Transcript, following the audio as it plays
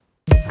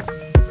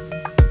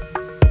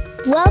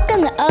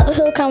Welcome to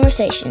Uphill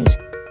Conversations,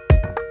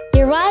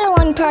 your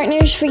ride-along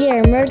partners for your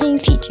emerging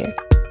future.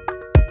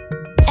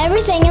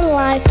 Everything in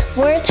life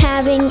worth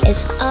having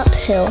is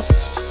uphill.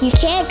 You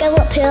can't go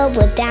uphill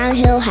with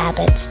downhill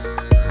habits.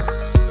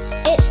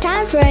 It's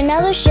time for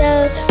another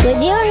show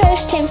with your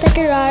hosts Tim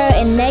Pecoraro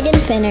and Megan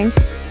Finner.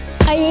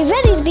 Are you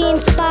ready to be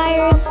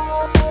inspired?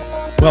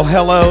 Well,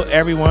 hello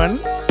everyone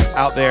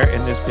out there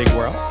in this big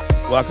world.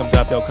 Welcome to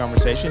Uphill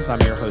Conversations. I'm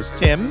your host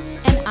Tim.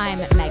 And I'm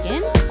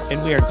Megan.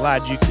 And we are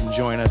glad you can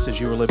join us as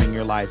you are living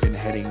your life and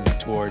heading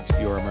towards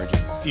your emerging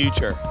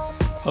future.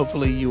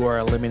 Hopefully you are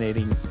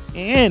eliminating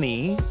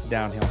any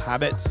downhill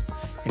habits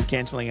and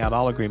canceling out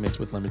all agreements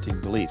with limiting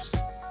beliefs.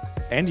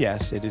 And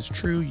yes, it is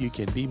true, you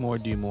can be more,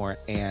 do more,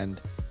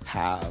 and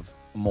have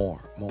more.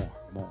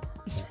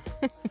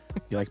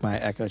 You like my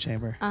echo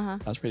chamber? Uh-huh.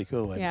 That was pretty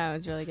cool, wasn't it? Yeah, it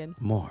was really good.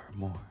 More.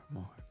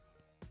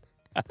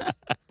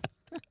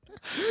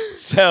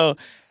 So,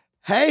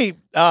 hey,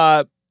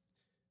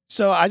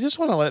 so I just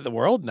want to let the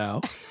world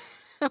know.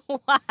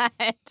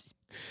 What?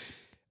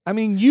 I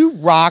mean, you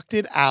rocked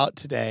it out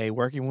today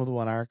working with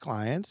one of our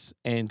clients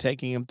and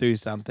taking him through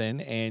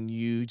something, and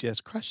you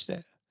just crushed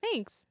it.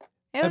 Thanks.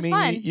 It was fun.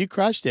 I mean, you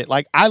crushed it.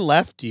 Like, I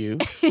left you.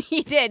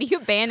 You did. You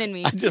abandoned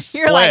me. I just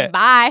You're like, split.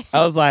 bye.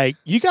 I was like,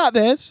 you got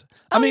this.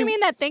 You mean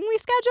that thing we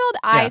scheduled?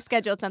 I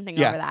scheduled something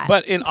over that.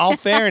 But in all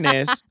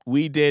fairness,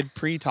 we did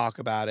pre-talk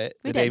about it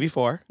We the day did.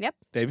 before. Yep.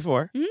 Day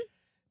before. Mhm.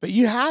 But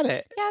you had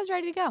it. Yeah, I was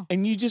ready to go.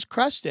 And you just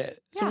crushed it.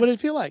 So Yeah. what did it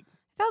feel like?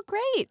 Felt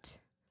great.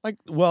 Like,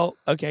 well,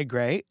 okay,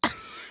 great.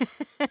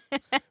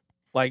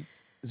 Like,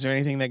 is there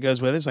anything that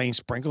goes with it? Is there any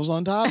sprinkles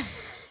on top?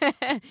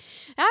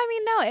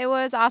 No, it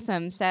was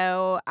awesome.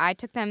 So I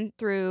took them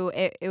through,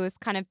 it was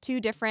kind of two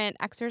different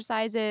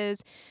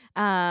exercises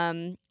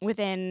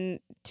within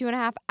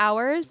 2.5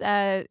 hours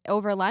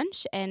over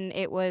lunch. And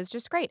it was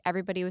just great.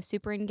 Everybody was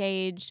super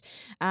engaged.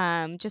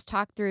 Just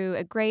talked through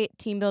a great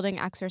team building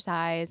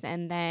exercise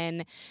and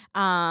then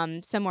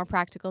some more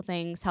practical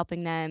things,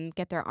 helping them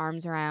get their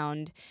arms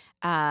around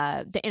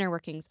the inner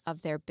workings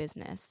of their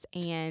business.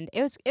 And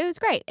it was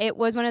great. It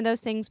was one of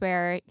those things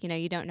where,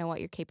 you don't know what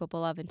you're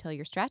capable of until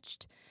you're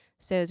stretched.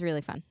 So it was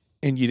really fun.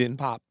 And you didn't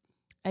pop.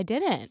 I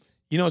didn't.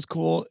 You know, it's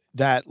cool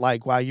that,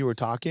 like, while you were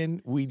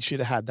talking, we should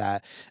have had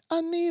that.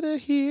 I need a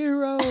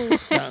hero.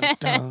 Dun,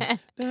 dun, dun,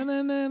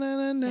 dun, dun, dun,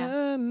 dun, dun,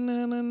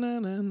 dun, dun,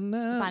 dun,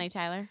 dun. Bonnie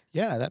Tyler.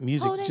 Yeah, that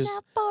music Holding just.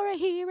 up for a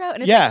hero.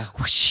 And it's Yeah. like,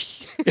 whoosh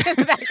in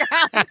the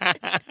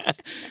background.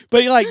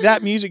 But like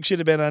that music should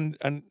have been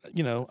underneath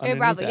It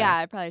probably,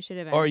 that. it probably should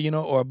have been.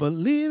 Or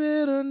believe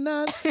it or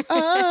not,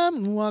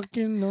 I'm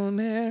walking on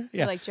air.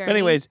 Yeah. Like But Journey.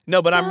 anyways,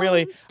 no, but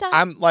Don't stop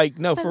I'm like,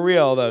 no, for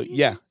real though. believing.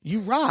 Yeah, you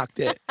rocked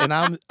it. And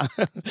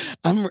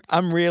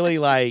I'm really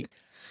like,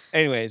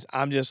 anyways,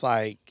 I'm just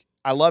like,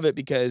 I love it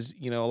because,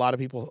 a lot of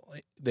people,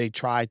 they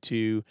try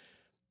to,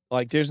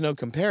 like, there's no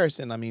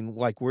comparison. I mean,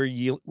 like,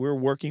 we're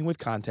working with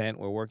content,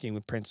 we're working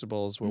with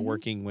principles, we're Mhm.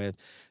 working with,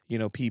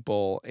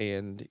 people,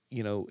 and,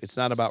 it's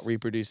not about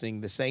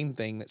reproducing the same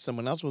thing that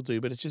someone else will do,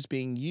 but it's just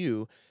being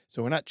you.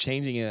 So we're not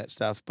changing any of that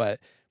stuff, but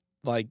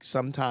like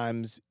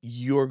sometimes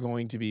you're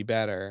going to be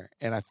better.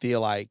 And I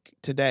feel like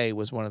today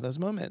was one of those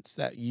moments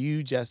that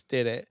you just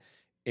did it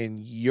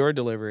and your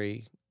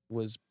delivery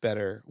was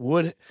better,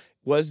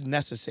 was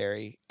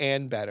necessary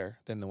and better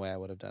than the way I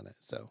would have done it.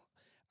 So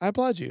I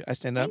applaud you. I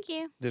stand up.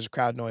 Thank There's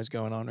crowd noise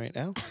going on right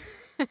now.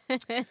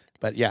 you.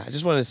 But yeah, I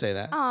just wanted to say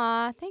that.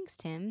 Aw, thanks,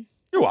 Tim.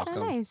 You're That's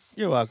welcome. So nice.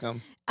 You're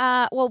welcome.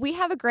 Well, we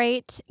have a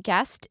great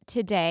guest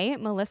today,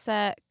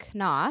 Melissa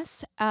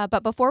Knoss.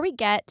 But before we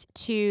get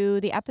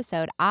to the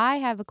episode, I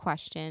have a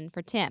question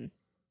for Tim.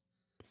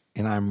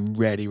 And I'm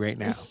ready right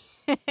now.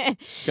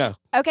 Go.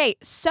 Okay,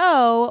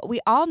 so we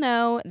all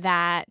know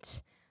that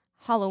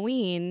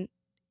Halloween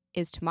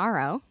is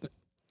tomorrow.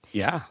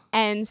 Yeah.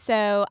 And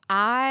so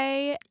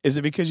Is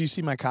it because you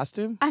see my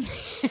costume? I'm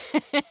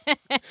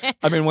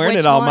I've been wearing Which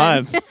it all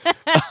one? month.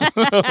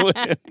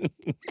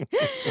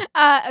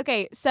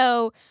 Okay,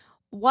 so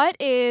what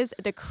is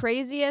the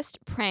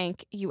craziest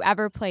prank you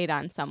ever played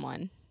on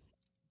someone?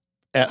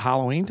 At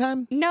Halloween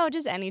time? No,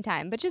 just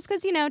anytime. But just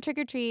because, trick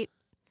or treat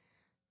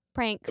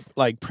pranks.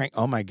 Like prank.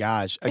 Oh my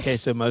gosh. Okay,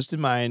 so most of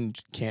mine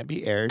can't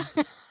be aired.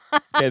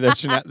 Okay,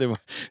 that's not the one.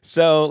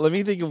 So let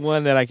me think of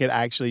one that I could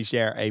actually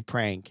share, a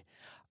prank.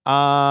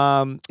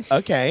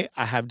 Okay,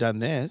 I have done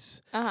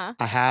this. Uh-huh.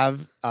 I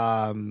have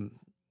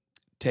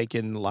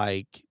taken,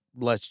 like,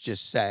 let's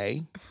just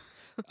say,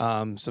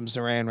 some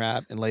saran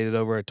wrap and laid it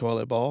over a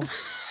toilet bowl.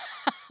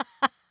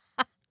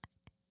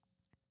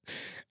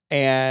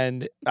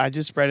 And I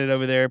just spread it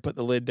over there, put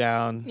the lid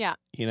down. Yeah.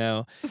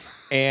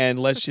 And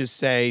let's just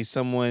say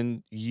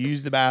someone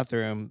used the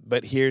bathroom,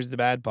 but here's the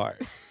bad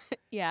part.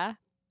 Yeah.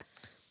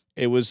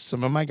 It was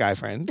some of my guy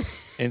friends.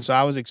 And so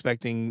I was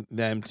expecting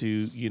them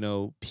to,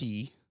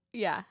 pee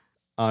Yeah.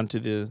 onto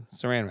the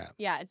saran wrap.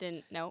 Yeah, it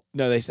didn't. Nope.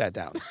 No, they sat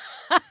down.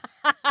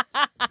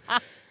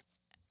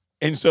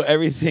 And so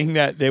everything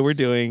that they were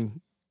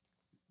doing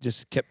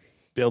just kept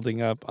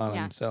building up on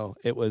Yeah. them. So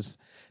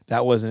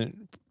that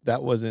wasn't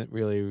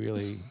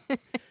really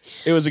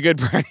It was a good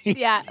prank.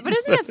 Yeah, but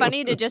isn't it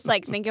funny to just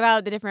like think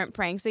about the different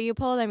pranks that you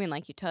pulled? I mean,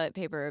 like you toilet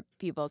paper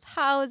people's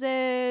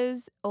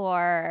houses,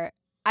 or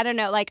I don't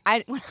know. Like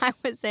when I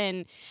was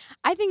in,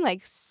 I think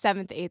like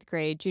 7th, 8th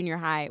grade, junior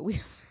high,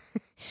 we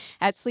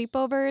at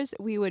sleepovers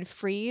we would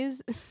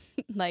freeze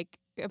like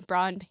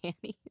bra and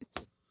panties,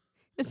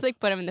 just like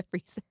put them in the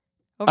freezer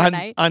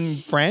overnight. On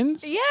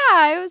Friends?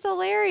 Yeah, it was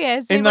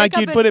hilarious. And like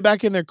you'd put it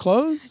back in their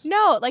clothes?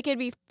 No, like it'd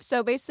be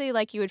so basically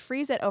like you would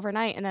freeze it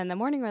overnight, and then in the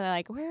morning where they're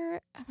like,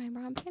 "Where are my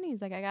bra and panties?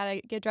 Like I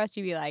gotta get dressed."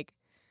 You'd be like,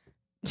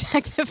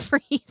 "Check the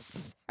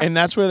freeze." And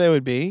that's where they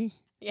would be?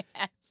 Yes.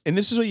 And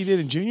this is what you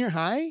did in junior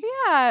high?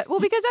 Yeah. Well,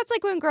 because that's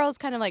like when girls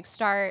kind of like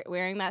start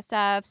wearing that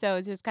stuff, so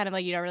it's just kind of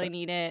like you don't really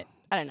need it.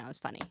 I don't know. It's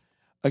funny.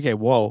 Okay.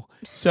 Whoa.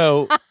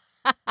 So,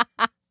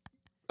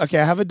 okay,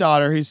 I have a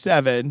daughter who's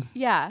 7.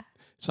 Yeah.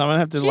 So I'm gonna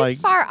have to She's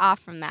far off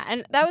from that,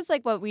 and that was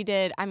like what we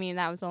did. I mean,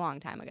 that was a long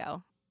time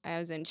ago. I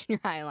was in junior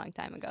high a long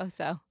time ago,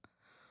 so.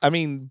 I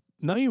mean,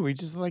 no, you were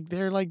just like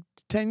there like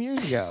 10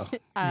 years ago. You were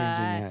in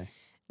junior high.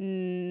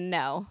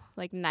 No,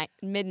 like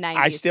mid-90s.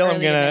 I still am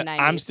early to gonna. mid-90s.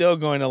 I'm still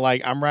going to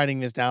like. I'm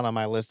writing this down on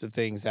my list of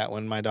things that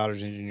when my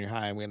daughter's in junior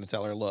high, I'm going to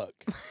tell her,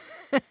 look.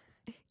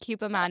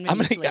 Keep them on. I'm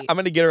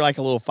gonna get her like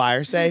a little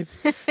fire safe.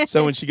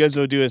 So when she goes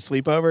to do a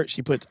sleepover,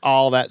 she puts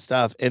all that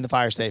stuff in the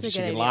fire safe, so she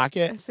can lock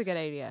it. That's a good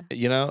idea.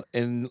 You know,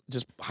 and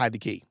just hide the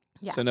key,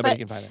 Yeah, so nobody but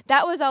can find it.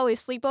 That was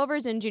always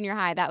sleepovers in junior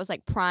high. That was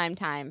like prime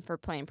time for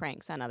playing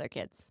pranks on other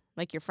kids,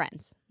 like your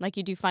friends. Like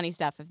you do funny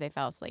stuff if they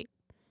fell asleep.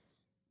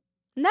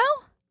 No.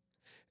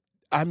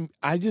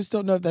 I just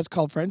don't know if that's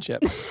called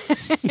friendship.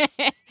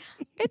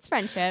 It's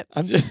friendship.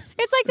 I'm just.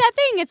 It's like that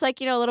thing. It's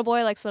like, a little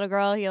boy likes a little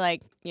girl. He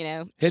like,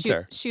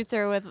 shoots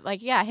her with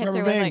like, hits Rubber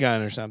her with band like,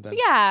 gun or something.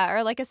 yeah,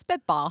 or like a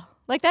spitball.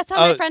 Like that's how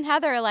my friend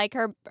Heather, like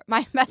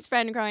my best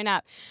friend growing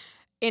up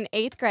in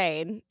 8th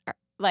grade,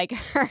 like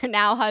her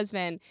now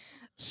husband,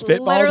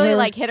 Spitballed literally her?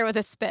 like hit her with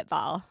a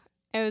spitball.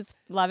 It was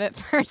love at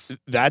first.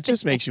 That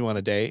just makes you want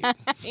to date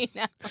I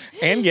know.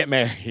 and get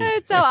married.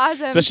 It's so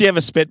awesome. Does she have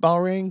a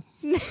spitball ring?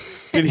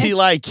 Did he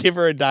like give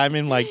her a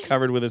diamond like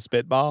covered with a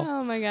spitball?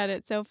 Oh my God,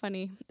 it's so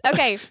funny.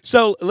 Okay.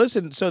 So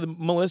listen,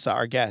 Melissa,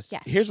 our guest,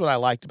 Yes. here's what I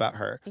liked about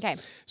her. Okay.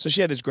 So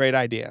she had this great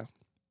idea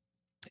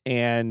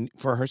and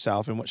for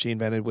herself and what she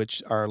invented,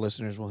 which our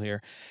listeners will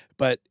hear,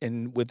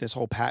 and with this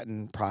whole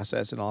patent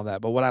process and all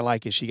that. But what I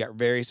like is she got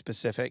very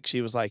specific.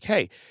 She was like,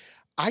 hey,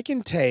 I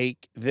can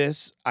take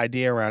this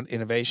idea around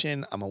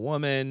innovation. I'm a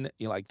woman.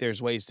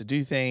 There's ways to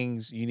do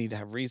things. You need to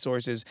have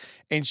resources.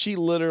 And she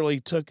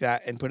literally took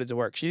that and put it to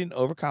work. She didn't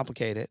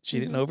overcomplicate it. She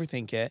didn't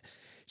overthink it.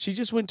 She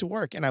just went to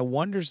work. And I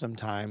wonder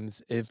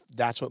sometimes if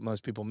that's what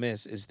most people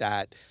miss is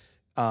that,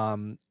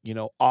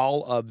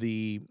 all of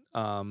the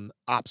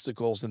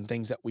obstacles and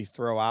things that we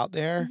throw out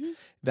there,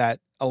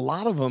 that a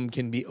lot of them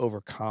can be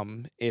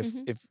overcome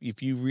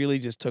if you really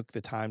just took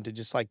the time to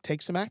just like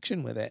take some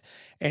action with it.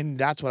 And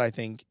that's what I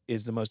think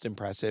is the most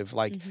impressive.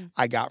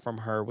 I got from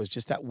her was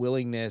just that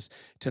willingness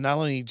to not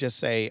only just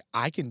say,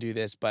 I can do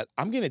this, but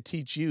I'm going to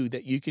teach you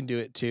that you can do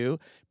it too.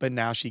 But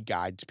now she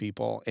guides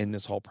people in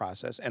this whole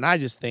process. And I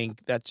just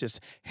think that's just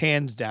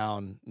hands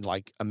down,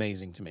 like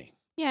amazing to me.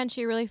 Yeah, and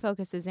she really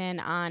focuses in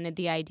on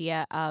the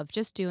idea of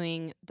just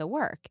doing the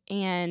work.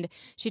 And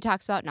she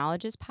talks about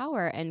knowledge is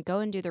power and go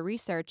and do the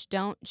research.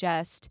 Don't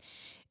just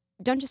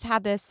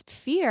have this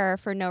fear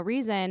for no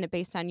reason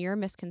based on your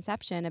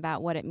misconception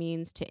about what it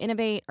means to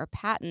innovate or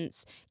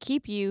patents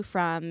keep you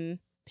from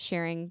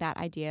sharing that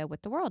idea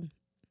with the world.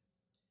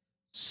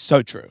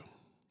 So true.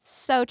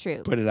 So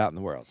true. Put it out in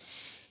the world.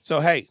 So,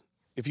 hey,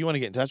 if you want to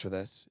get in touch with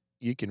us,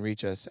 you can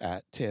reach us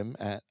at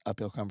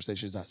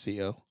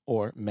tim@uphillconversations.co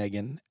or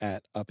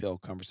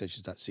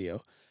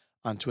megan@uphillconversations.co,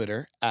 on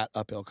Twitter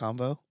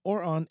 @uphillconvo,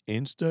 or on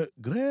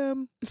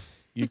Instagram.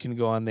 You can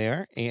go on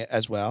there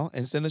as well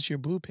and send us your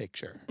boo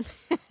picture.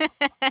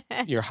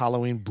 Your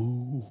Halloween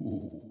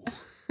boo.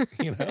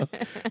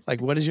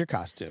 What is your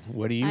costume?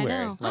 What are you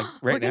wearing? Know.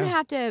 We're going to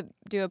have to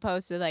do a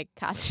post with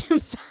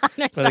costumes on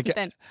or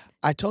something.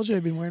 I told you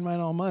I've been wearing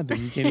mine all month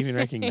and you can't even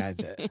recognize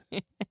it.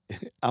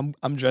 I'm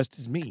dressed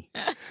as me.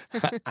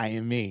 I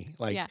am me.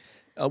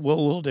 A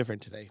little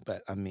different today,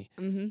 but I'm me.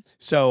 Mm-hmm.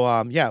 So,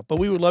 but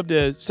we would love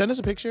to send us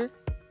a picture.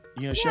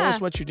 Show us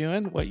what you're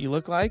doing, what you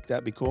look like.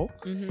 That'd be cool.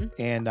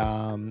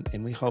 Mm-hmm.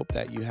 And we hope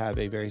that you have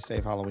a very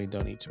safe Halloween.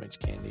 Don't eat too much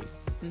candy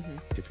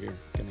if you're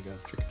going to go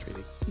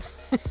trick-or-treating.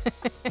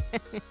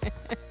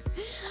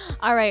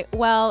 All right.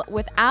 Well,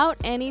 without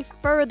any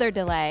further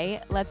delay,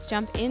 let's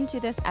jump into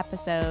this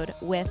episode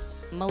with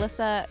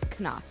Melissa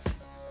Knoss.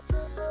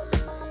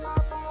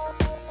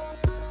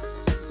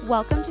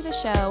 Welcome to the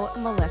show,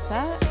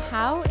 Melissa.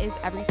 How is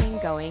everything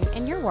going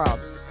in your world?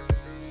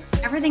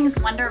 Everything's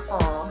wonderful.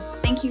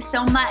 Thank you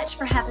so much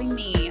for having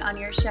me on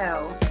your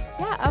show.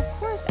 Yeah, of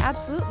course,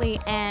 absolutely.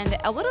 And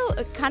a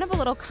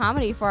little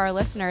comedy for our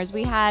listeners.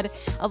 We had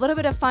a little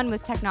bit of fun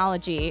with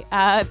technology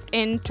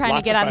in trying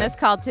to get on this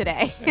call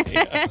today.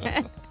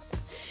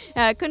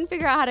 Couldn't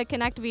figure out how to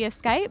connect via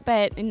Skype,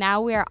 but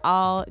now we are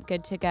all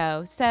good to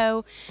go.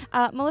 So,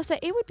 Melissa,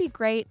 it would be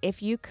great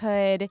if you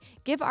could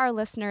give our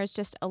listeners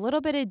just a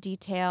little bit of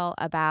detail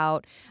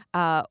about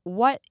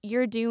what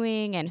you're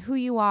doing and who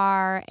you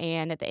are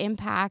and the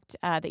impact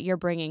that you're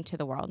bringing to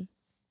the world.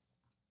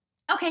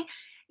 Okay.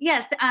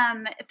 Yes.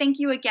 Thank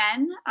you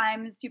again.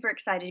 I'm super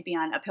excited to be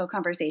on Uphill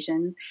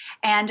Conversations.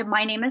 And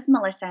my name is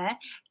Melissa,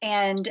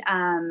 and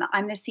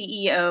I'm the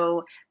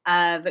CEO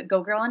of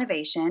Go Girl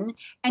Innovation.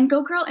 And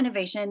Go Girl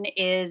Innovation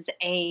is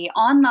a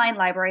online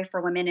library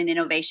for women in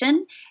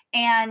innovation,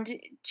 and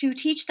to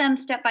teach them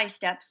step by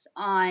steps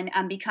on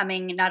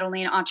becoming not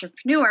only an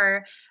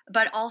entrepreneur,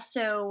 but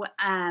also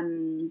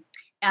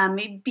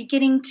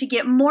beginning to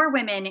get more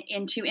women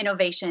into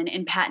innovation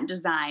in patent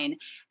design.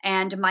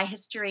 And my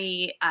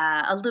history,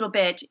 a little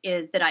bit,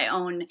 is that I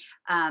own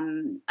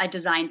a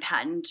design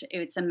patent.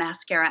 It's a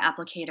mascara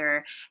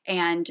applicator,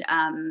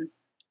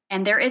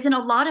 and there isn't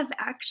a lot of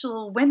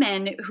actual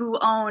women who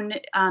own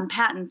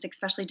patents,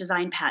 especially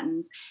design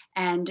patents.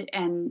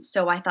 And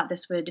so I thought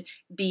this would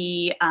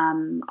be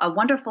a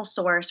wonderful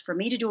source for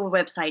me to do a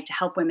website to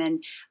help women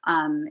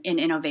in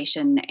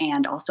innovation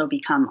and also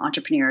become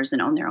entrepreneurs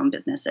and own their own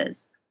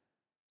businesses.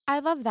 I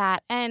love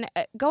that. And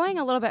going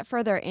a little bit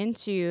further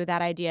into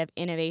that idea of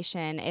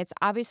innovation, it's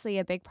obviously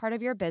a big part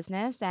of your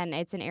business, and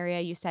it's an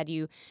area you said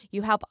you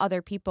help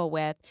other people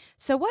with.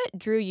 So what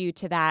drew you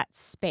to that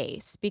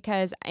space?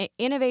 Because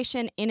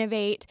innovation,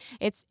 innovate,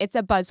 it's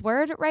a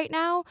buzzword right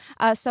now.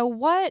 So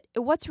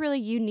what's really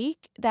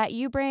unique that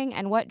you bring,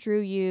 and what drew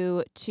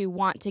you to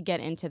want to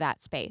get into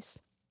that space?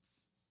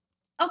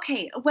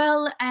 Okay,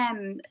 well,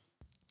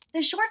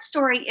 the short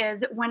story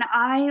is when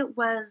I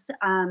was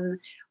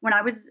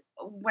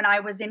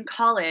in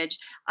college,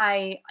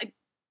 I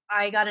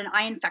got an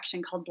eye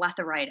infection called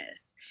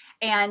blepharitis,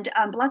 and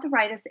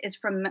blepharitis is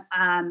from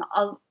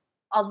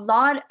a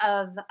lot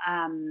of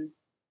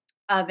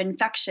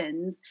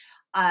infections.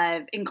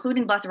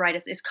 Including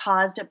blepharitis, is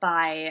caused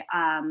by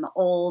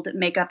old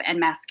makeup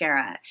and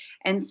mascara.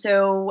 And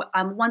so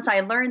once I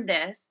learned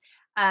this,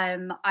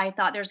 I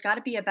thought there's got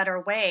to be a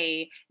better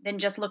way than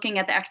just looking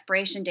at the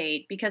expiration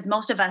date, because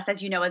most of us,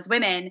 as you know, as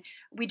women,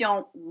 we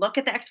don't look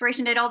at the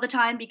expiration date all the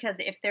time, because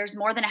if there's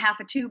more than a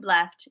half a tube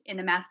left in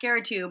the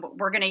mascara tube,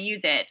 we're going to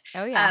use it.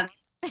 Oh, yeah.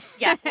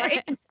 Yeah, or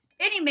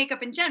any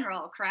makeup in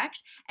general,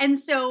 correct? And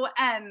so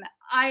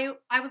I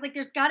was like,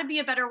 there's got to be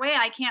a better way.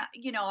 I can't,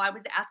 I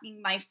was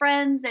asking my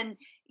friends, and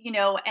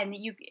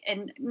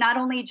and not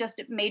only just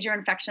major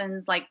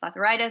infections like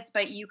blepharitis,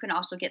 but you can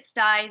also get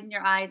styes in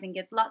your eyes and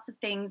get lots of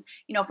things,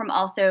 from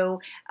also,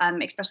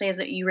 especially as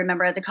you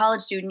remember, as a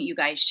college student, you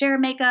guys share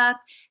makeup.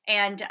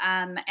 And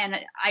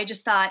I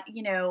just thought,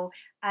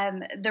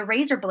 the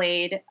razor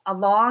blade, a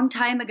long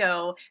time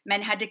ago,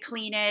 men had to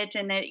clean it,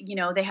 and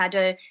they had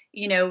to,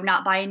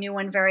 not buy a new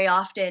one very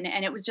often.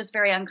 And it was just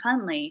very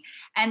uncleanly.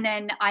 And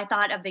then I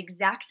thought of the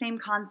exact same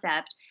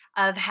concept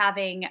of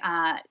having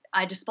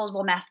a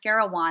disposable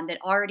mascara wand that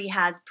already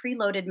has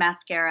preloaded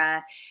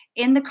mascara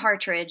in the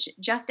cartridge,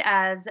 just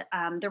as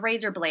the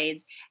razor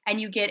blades,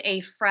 and you get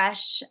a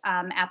fresh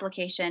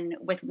application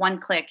with one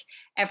click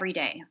every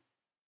day.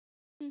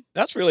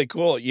 That's really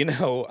cool.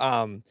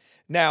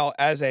 Now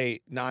as a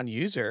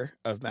non-user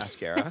of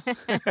mascara,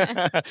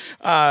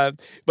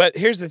 but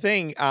here's the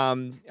thing,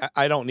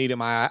 I don't need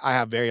it. I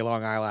have very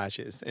long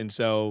eyelashes. And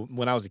so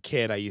when I was a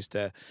kid, I used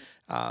to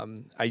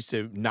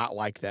not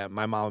like them.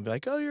 My mom would be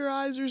like, "Oh, your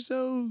eyes are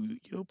so,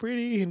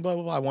 pretty," and blah,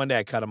 blah, blah. One day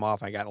I cut them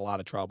off. I got in a lot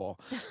of trouble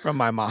from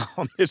my mom.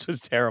 This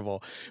was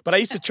terrible. But I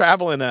used to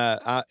travel in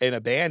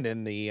a band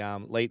in the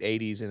late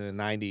 80s and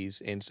the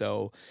 90s. And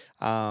so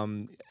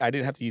I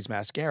didn't have to use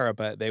mascara,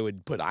 but they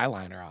would put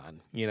eyeliner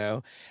on,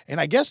 And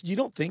I guess you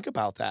don't think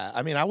about that.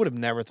 I mean, I would have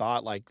never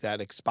thought like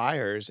that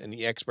expires and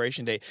the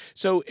expiration date.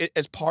 So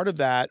as part of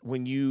that,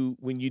 when you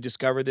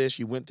discovered this,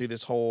 you went through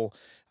this whole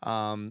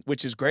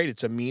which is great.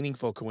 It's a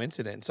meaningful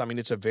coincidence. I mean,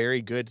 it's a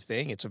very good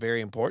thing. It's a very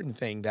important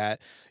thing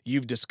that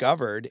you've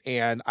discovered.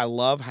 And I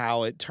love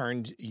how it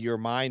turned your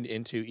mind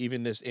into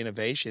even this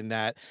innovation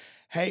that,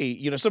 hey,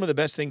 some of the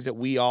best things that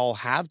we all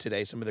have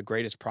today, some of the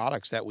greatest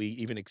products that we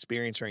even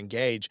experience or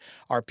engage,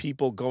 are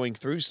people going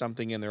through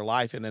something in their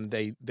life, and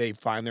then they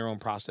find their own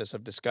process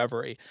of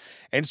discovery.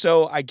 And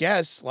so I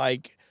guess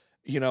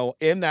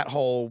in that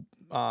whole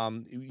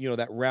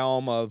that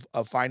realm of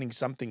finding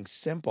something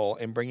simple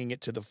and bringing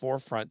it to the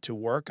forefront to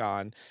work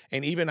on.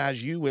 And even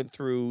as you went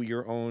through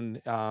your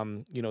own,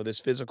 this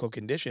physical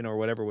condition or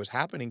whatever was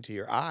happening to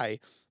your eye,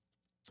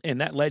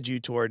 and that led you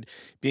toward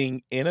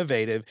being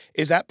innovative.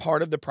 Is that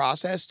part of the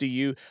process?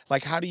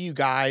 How do you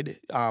guide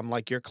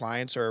your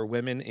clients or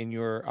women in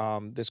your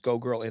this Go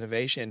Girl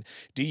Innovation?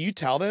 Do you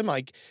tell them,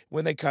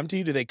 when they come to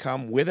you, do they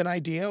come with an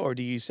idea, or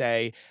do you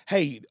say,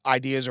 hey,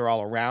 ideas are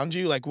all around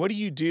you? What do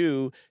you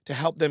do to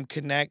help them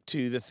connect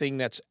to the thing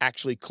that's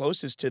actually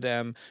closest to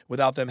them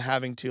without them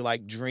having to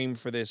dream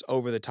for this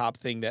over the top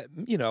thing that,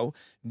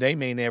 they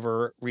may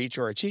never reach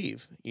or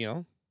achieve,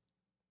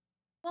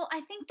 Well,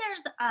 I think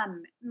there's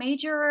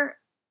major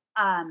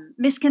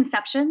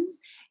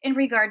misconceptions in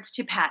regards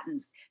to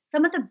patents.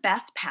 some of the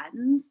best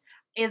patents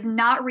is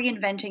not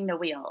reinventing the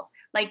wheel.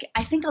 Like,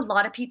 I think a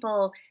lot of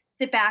people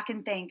sit back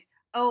and think,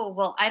 oh,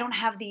 well, I don't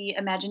have the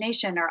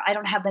imagination, or I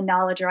don't have the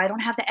knowledge, or I don't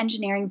have the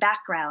engineering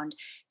background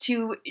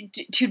to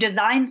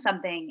design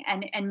something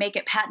and make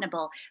it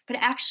patentable. But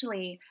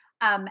actually,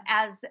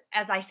 as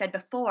I said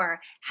before,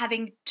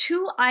 having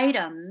two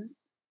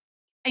items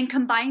and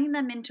combining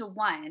them into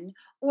one,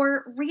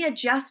 or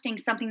readjusting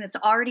something that's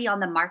already on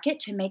the market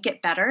to make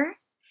it better,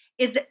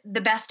 is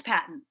the best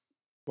patents.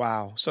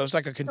 Wow. So it's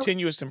like a So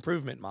continuous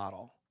improvement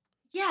model.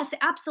 yes,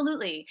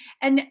 absolutely.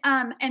 And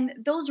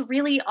those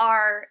really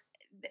are,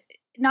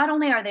 not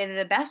only are they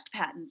the best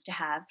patents to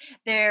have,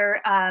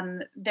 they're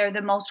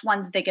the most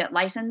ones that get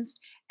licensed.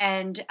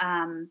 And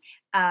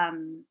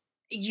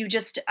you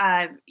just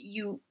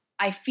you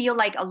I feel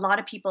like a lot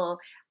of people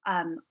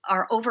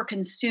are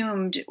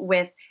overconsumed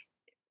with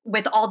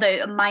all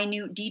the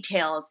minute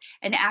details,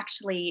 and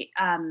actually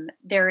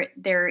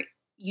they're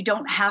you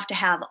don't have to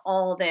have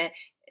all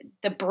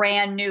the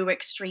brand new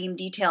extreme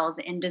details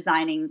in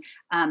designing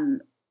um,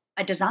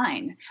 a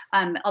design.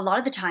 A lot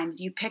of the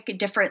times you pick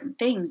different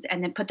things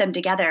and then put them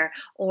together,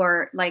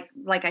 or like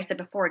I said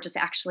before, just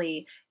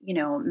actually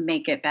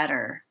make it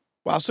better.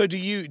 Wow, so do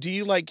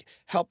you, like,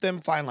 help them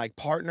find, like,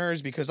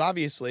 partners? Because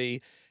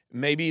obviously,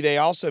 maybe they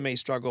also may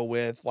struggle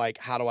with, like,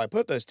 "How do I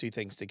put those 2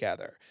 things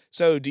together?"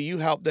 So, do you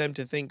help them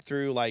to think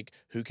through, like,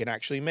 who can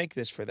actually make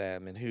this for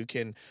them and who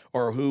can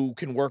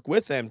work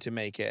with them to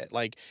make it,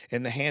 like,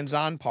 in the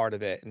hands-on part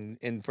of it,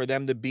 and for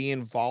them to be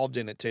involved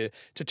in it, to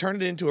turn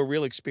it into a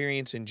real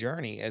experience and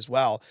journey as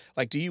well?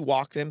 Like, do you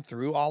walk them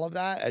through all of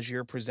that as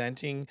you're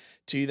presenting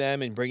to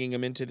them and bringing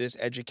them into this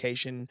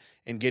education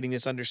and getting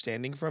this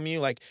understanding from you?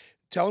 Like,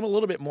 tell them a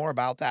little bit more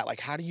about that.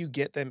 Like, how do you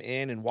get them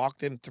in and walk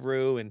them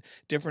through and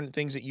different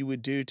things that you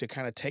would do to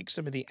kind of take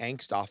some of the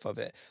angst off of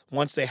it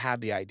once they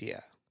have the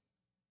idea?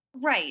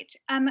 Right.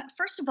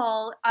 First of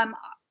all,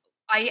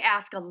 I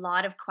ask a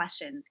lot of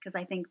questions because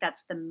I think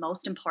that's the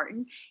most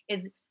important.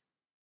 Is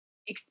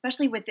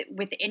especially with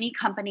any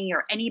company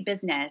or any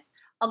business,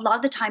 a lot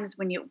of the times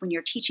when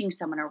you're teaching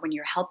someone or when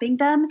you're helping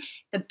them,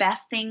 the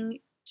best thing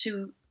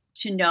to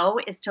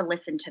know is to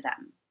listen to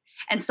them.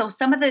 And so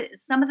some of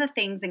the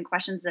things and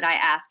questions that I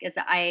ask is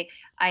I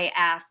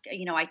ask,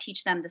 I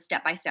teach them the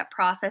step by step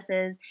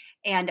processes,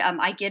 and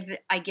I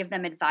give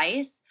them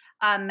advice.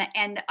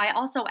 And I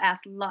also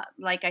ask,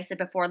 like I said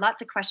before,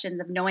 lots of questions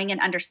of knowing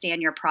and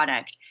understand your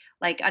product,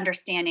 like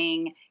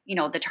understanding,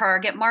 the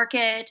target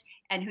market,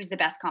 and who's the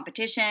best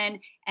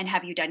competition, and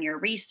have you done your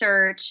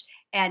research.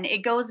 And it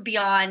goes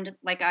beyond,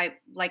 like I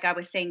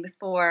was saying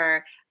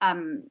before,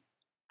 um,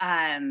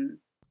 um,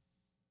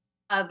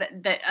 of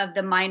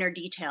the minor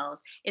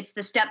details. It's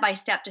the step by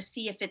step to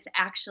see if it's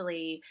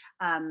actually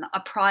a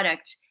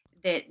product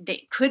that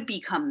could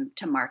become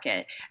to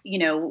market.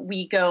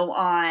 We go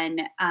on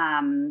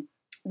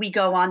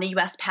the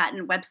U.S.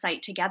 patent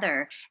website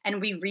together,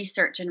 and we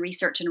research and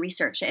research and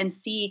research and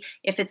see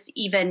if it's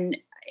even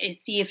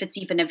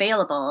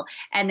available.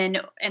 And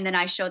then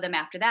I show them,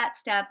 after that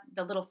step,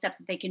 the little steps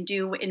that they can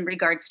do in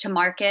regards to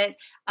market.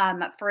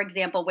 For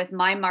example, with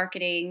my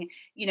marketing,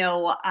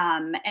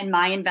 and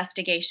my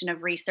investigation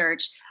of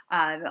research,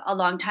 a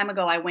long time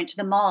ago, I went to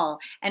the mall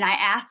and I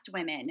asked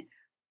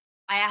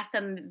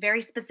them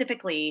very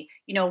specifically,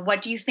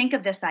 what do you think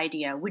of this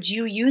idea? Would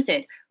you use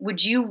it?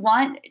 Would you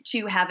want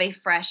to have a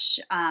fresh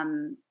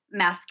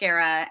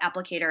mascara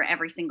applicator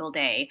every single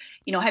day?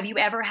 Have you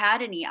ever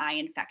had any eye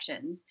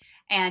infections?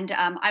 And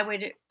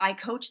I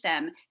coach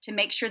them to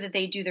make sure that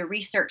they do the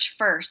research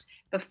first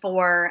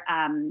before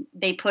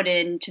they put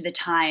into the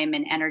time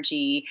and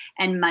energy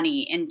and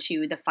money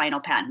into the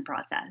final patent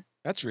process.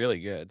 That's really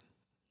good.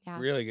 Yeah.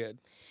 Really good.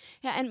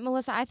 Yeah, and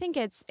Melissa, I think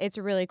it's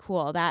really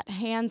cool, that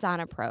hands-on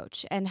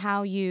approach and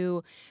how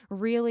you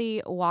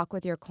really walk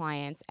with your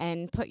clients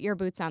and put your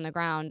boots on the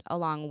ground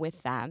along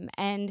with them.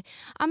 And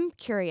I'm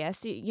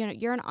curious,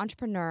 you're an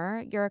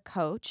entrepreneur, you're a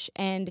coach,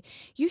 and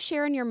you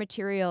share in your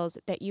materials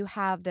that you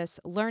have this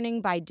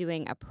learning by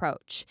doing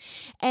approach.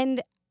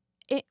 And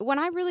when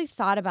I really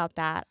thought about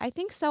that, I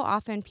think so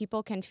often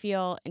people can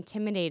feel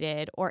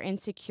intimidated or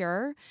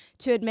insecure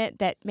to admit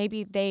that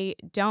maybe they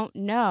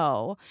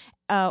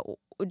uh,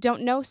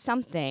 don't know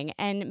something,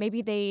 and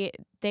maybe they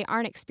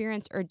aren't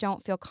experienced or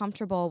don't feel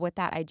comfortable with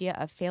that idea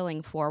of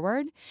failing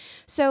forward.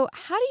 So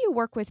how do you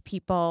work with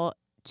people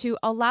to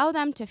allow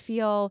them to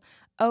feel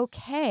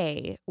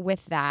okay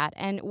with that,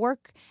 and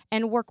work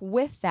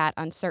with that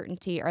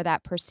uncertainty or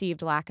that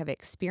perceived lack of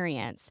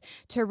experience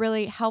to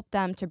really help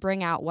them to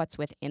bring out what's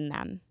within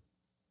them?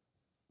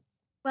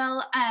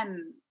 Well, I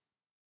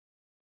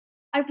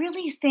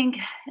really think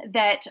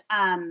that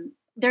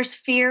there's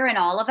fear in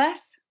all of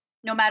us,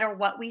 no matter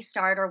what we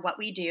start or what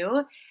we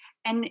do.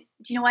 And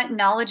do you know what?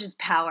 Knowledge is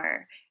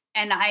power.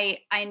 And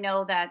I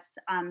know that's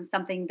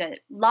something that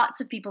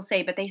lots of people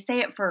say, but they say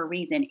it for a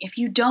reason. If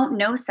you don't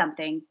know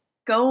something,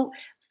 go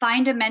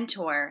find a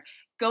mentor,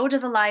 go to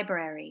the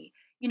library,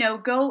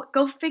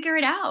 go figure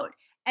it out.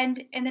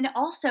 And then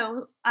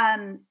also,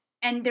 and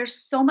there's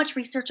so much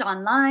research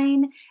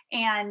online,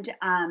 and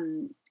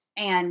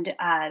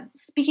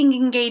speaking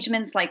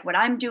engagements like what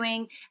I'm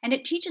doing, and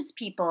it teaches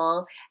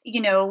people,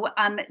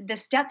 the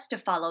steps to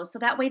follow, so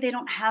that way they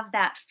don't have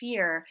that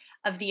fear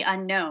of the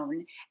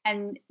unknown.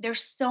 And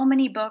there's so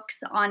many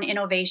books on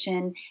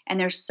innovation, and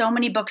there's so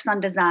many books on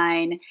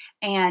design,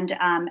 and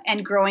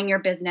growing your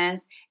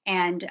business,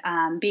 and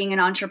being an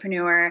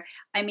entrepreneur.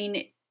 I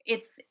mean,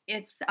 it's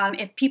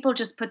if people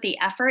just put the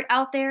effort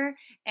out there,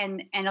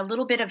 and a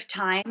little bit of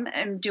time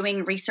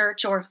doing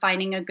research or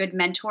finding a good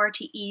mentor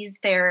to ease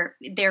their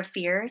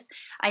fears.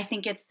 I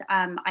think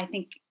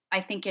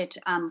it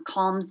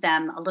calms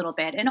them a little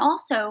bit. And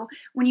also,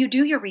 when you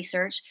do your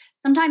research,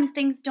 sometimes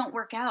things don't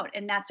work out,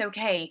 and that's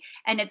okay.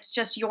 And it's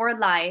just your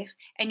life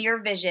and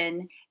your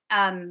vision,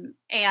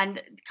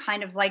 and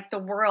kind of like the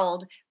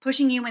world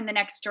pushing you in the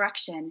next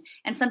direction.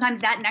 And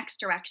sometimes that next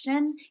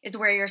direction is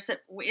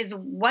is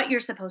what you're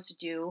supposed to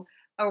do,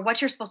 or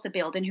what you're supposed to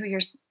build, and who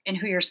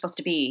you're supposed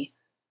to be.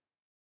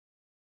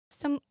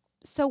 So,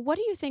 so what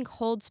do you think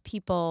holds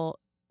people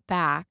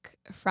back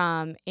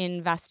from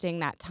investing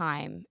that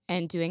time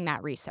and doing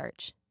that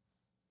research?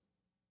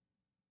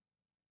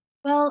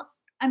 Well,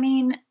 I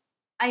mean,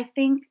 I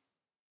think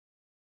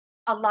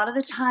a lot of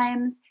the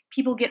times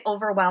people get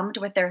overwhelmed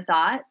with their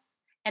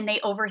thoughts, and they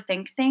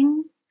overthink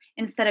things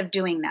instead of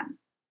doing them.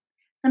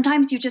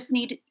 Sometimes you just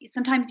need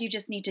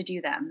to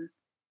do them.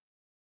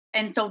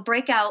 And so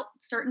break out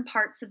certain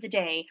parts of the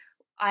day.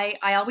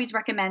 I always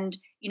recommend,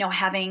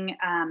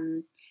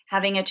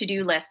 having a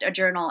to-do list, a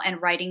journal,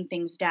 and writing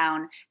things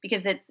down,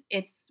 because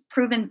it's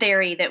proven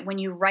theory that when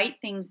you write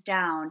things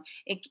down,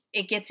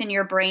 it gets in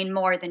your brain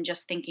more than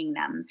just thinking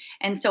them.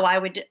 And so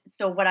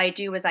what I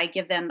do is I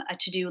give them a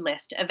to-do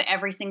list of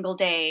every single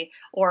day,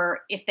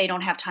 or if they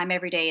don't have time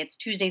every day, it's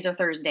Tuesdays or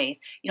Thursdays.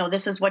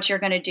 This is what you're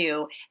going to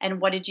do,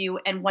 and what did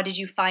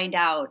you find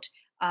out,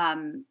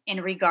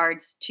 in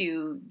regards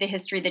to the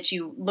history that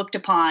you looked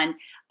upon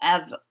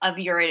of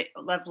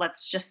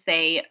let's just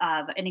say,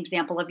 of an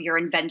example of your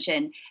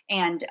invention,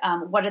 and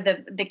what are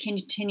the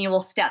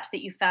continual steps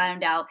that you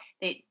found out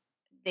that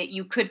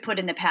you could put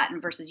in the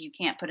patent versus you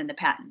can't put in the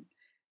patent.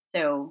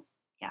 So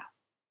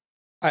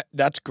yeah.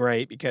 That's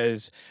great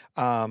because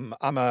I'm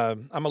a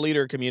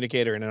leader,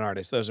 communicator, and an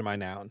artist. Those are my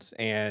nouns.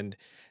 And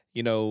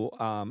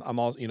I'm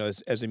all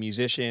as a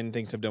musician,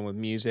 things I've done with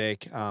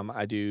music.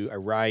 I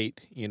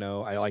write.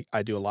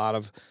 I do a lot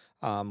of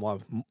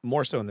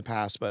more so in the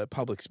past, but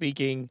public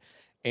speaking.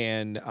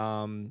 And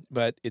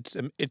but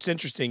it's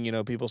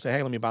interesting. People say,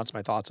 "Hey, let me bounce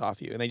my thoughts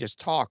off you," and they just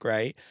talk,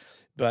 right?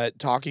 But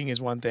talking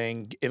is one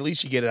thing. At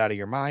least you get it out of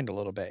your mind a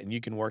little bit, and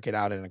you can work it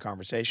out in a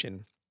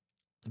conversation.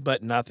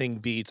 But nothing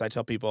beats, I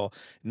tell people,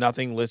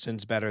 nothing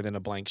listens better than a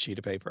blank sheet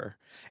of paper.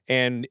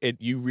 And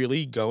you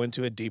really go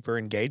into a deeper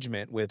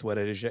engagement with what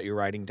it is that you're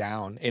writing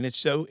down. And it's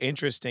so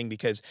interesting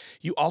because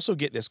you also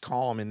get this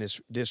calm and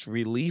this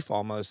relief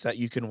almost that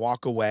you can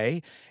walk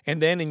away.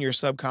 And then in your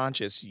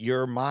subconscious,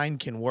 your mind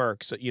can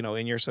work. So,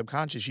 in your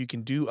subconscious, you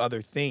can do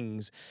other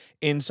things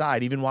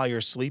inside, even while you're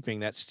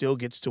sleeping, that still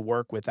gets to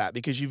work with that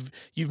because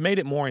you've made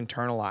it more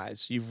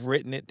internalized. You've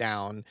written it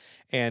down,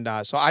 and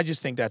so I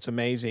just think that's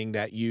amazing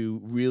that you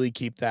really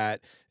keep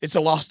that. It's a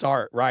lost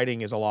art.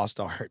 Writing is a lost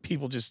art.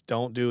 People just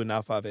don't do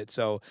enough of it.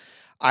 So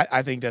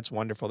I think that's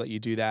wonderful that you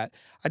do that.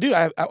 I do.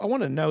 I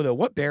want to know though,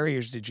 what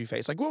barriers did you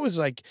face? Like, what was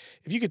like,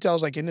 if you could tell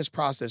us, like in this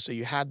process, so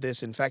you had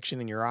this infection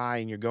in your eye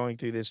and you're going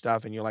through this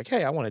stuff, and you're like,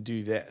 hey, I want to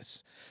do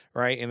this,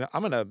 right? And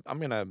I'm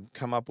gonna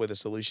come up with a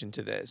solution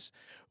to this.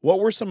 What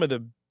were some of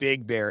the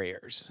big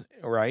barriers,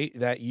 right,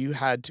 that you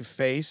had to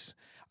face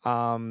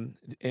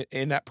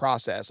in that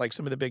process, like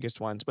some of the biggest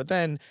ones? But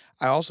then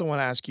I also want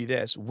to ask you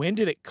this: when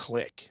did it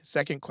click?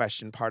 Second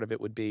question part of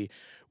it would be,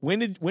 when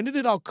did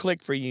it all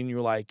click for you, and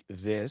you're like,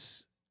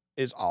 this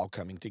is all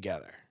coming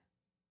together?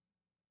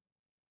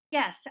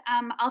 Yes,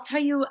 I'll tell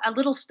you a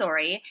little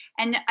story,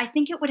 and I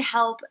think it would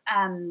help,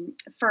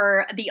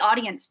 for the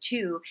audience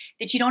too,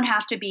 that you don't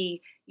have to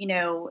be,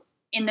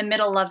 in the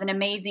middle of an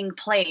amazing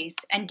place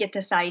and get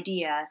this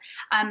idea.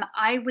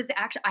 I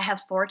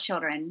have 4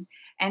 children,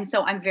 and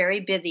so I'm very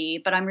busy,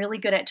 but I'm really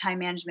good at time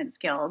management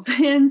skills,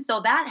 and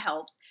so that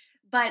helps.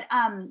 But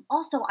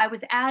also, I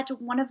was at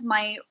one of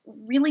my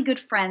really good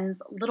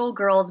friends' little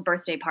girl's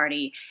birthday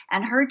party,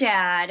 and her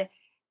dad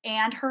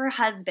and her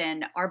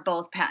husband are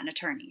both patent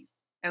attorneys.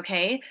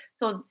 Okay.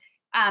 So,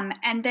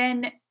 and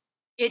then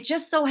it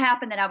just so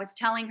happened that I was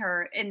telling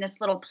her in this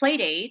little play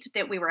date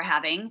that we were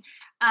having,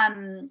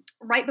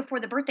 right before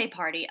the birthday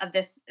party, of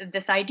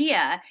this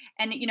idea.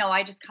 And,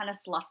 I just kind of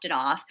sloughed it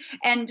off.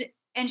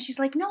 And she's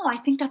like, no, I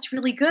think that's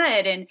really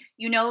good. And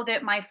you know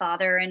that my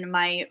father and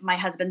my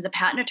husband's a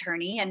patent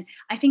attorney, and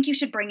I think you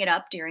should bring it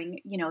up during,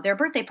 their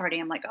birthday party.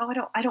 I'm like, oh,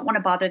 I don't want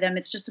to bother them.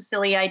 It's just a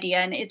silly idea.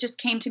 And it just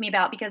came to me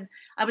about because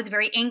I was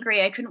very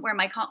angry. I couldn't wear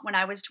when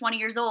I was 20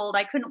 years old,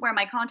 I couldn't wear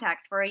my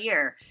contacts for a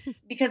year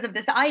because of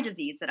this eye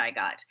disease that I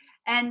got.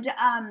 And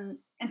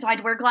so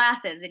I'd wear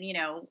glasses, and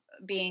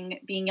being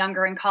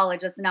younger in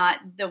college, that's not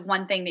the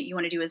one thing that you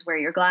want to do, is wear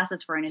your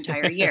glasses for an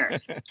entire year.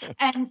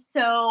 And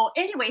so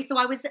anyway, so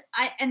I was,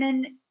 I and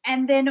then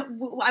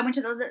I went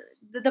to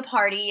the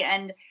party,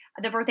 and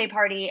the birthday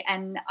party,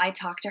 and I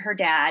talked to her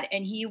dad,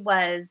 and he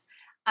was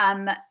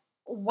um,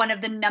 one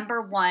of the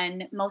number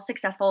one most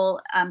successful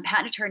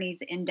patent attorneys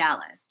in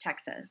Dallas,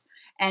 Texas,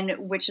 and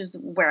which is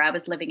where I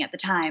was living at the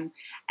time.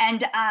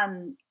 And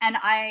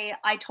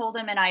I told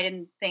him, and I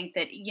didn't think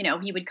that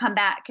he would come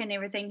back and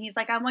everything. He's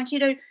like, I want you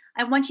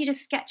to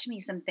sketch me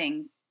some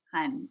things,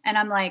 hun. And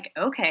I'm like,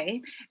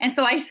 okay. And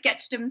so I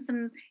sketched him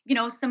some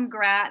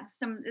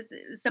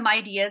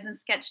ideas, and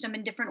sketched them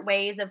in different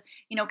ways of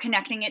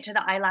connecting it to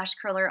the eyelash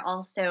curler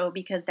also,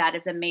 because that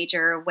is a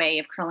major way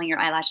of curling your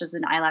eyelashes,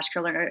 an eyelash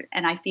curler.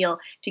 And I feel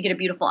to get a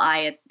beautiful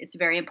eye, it's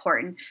very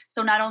important.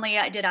 So not only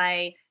did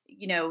I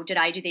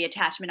do the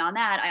attachment on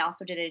that, I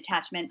also did an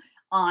attachment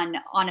on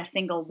a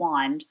single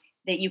wand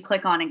that you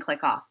click on and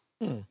click off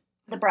Hmm.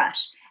 the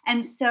brush.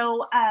 And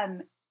so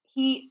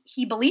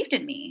he believed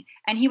in me,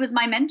 and he was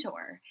my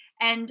mentor,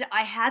 and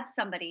I had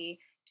somebody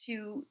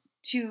to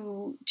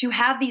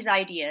have these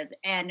ideas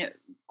and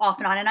off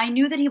and on. And I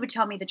knew that he would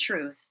tell me the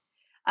truth.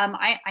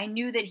 I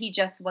knew that he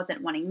just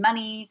wasn't wanting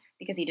money,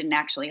 because he didn't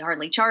actually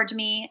hardly charge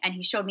me. And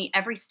he showed me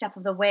every step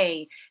of the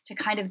way to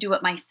kind of do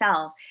it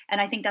myself.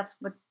 And I think that's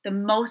what the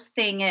most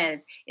thing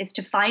is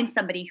to find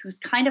somebody who's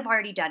kind of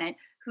already done it,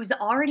 who's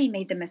already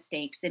made the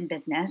mistakes in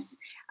business.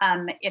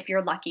 If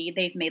you're lucky,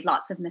 they've made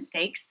lots of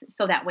mistakes.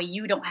 So that way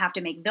you don't have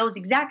to make those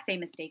exact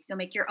same mistakes. You'll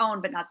make your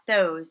own, but not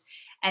those.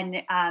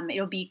 And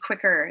it'll be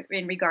quicker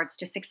in regards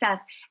to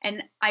success.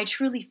 And I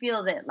truly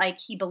feel that, like,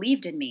 he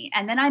believed in me.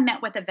 And then I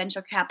met with a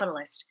venture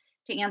capitalist,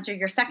 to answer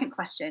your second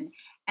question.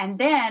 And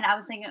then I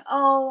was thinking,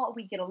 oh,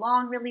 we get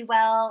along really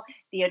well.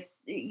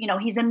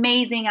 He's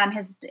amazing.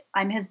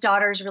 I'm his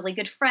daughter's really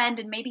good friend,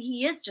 and maybe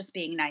he is just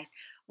being nice.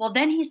 Well,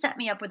 then he set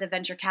me up with a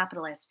venture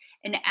capitalist.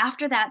 And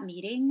after that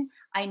meeting,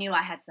 I knew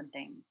I had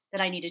something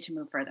that I needed to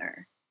move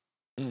further.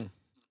 Mm.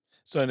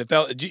 So, and it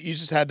felt you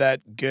just had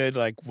that good,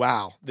 like,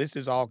 wow, this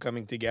is all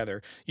coming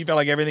together. You felt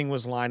like everything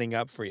was lining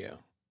up for you.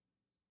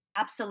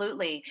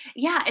 Absolutely.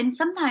 Yeah. And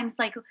sometimes,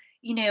 like,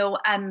 you know,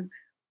 um,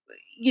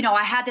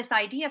 I had this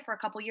idea for a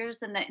couple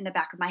years in the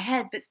back of my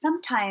head, but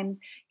sometimes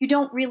you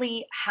don't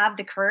really have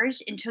the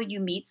courage until you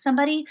meet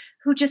somebody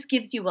who just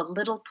gives you a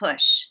little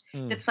push.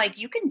 Mm. That's like,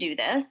 you can do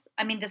this.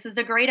 I mean, this is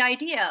a great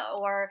idea,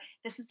 or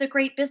this is a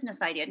great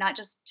business idea, not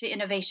just to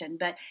innovation,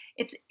 but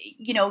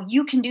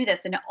you can do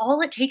this. And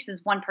all it takes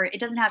is one person. It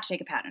doesn't have to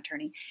take a patent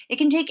attorney. It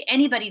can take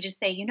anybody to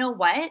say, you know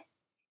what?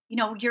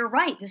 You're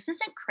right. This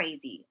isn't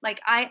crazy. Like,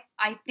 I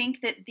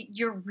think that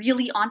you're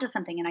really onto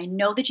something, and I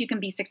know that you can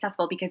be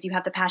successful because you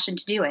have the passion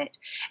to do it.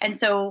 And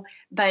so,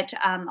 but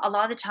a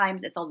lot of the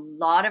times it's a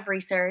lot of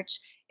research,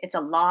 it's a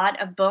lot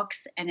of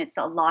books, and it's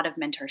a lot of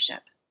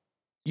mentorship.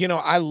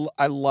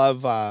 I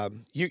love,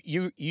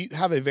 you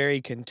have a very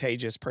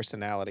contagious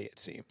personality, it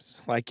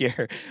seems. Like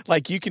you're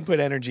like you can put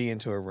energy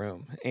into a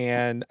room.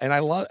 And I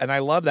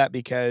love that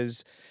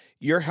because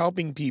you're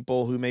helping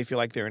people who may feel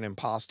like they're an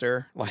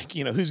imposter, like,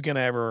 who's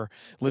gonna ever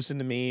listen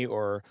to me,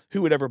 or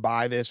who would ever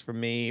buy this from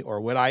me, or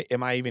would I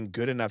am I even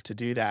good enough to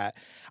do that?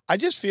 I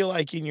just feel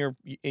like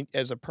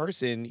as a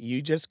person,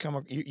 you just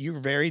you're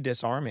very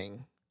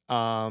disarming.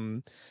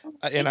 Um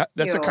and Thank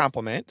that's a you.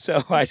 compliment.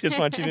 So I just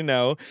want you to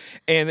know,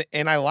 and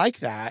I like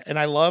that, and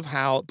I love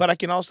how, but I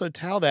can also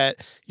tell that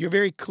you're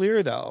very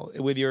clear though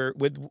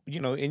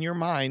in your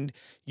mind,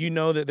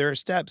 that there are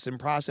steps and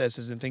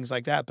processes and things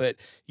like that, but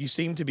you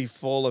seem to be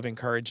full of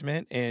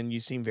encouragement, and you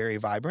seem very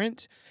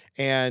vibrant,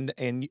 and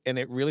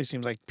it really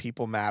seems like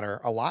people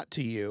matter a lot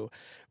to you.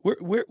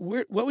 What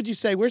would you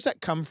say? Where's that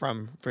come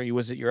from for you?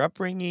 Was it your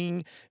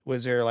upbringing?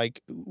 Was there,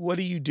 like, what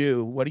do you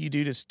do? What do you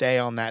do to stay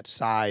on that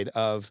side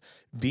of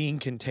being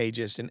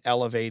contagious and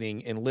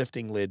elevating and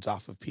lifting lids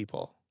off of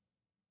people?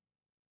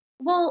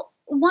 Well,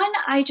 one,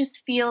 I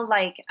just feel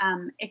like,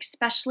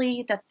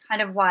 especially that's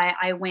kind of why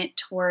I went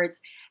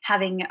towards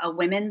having a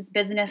women's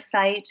business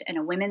site and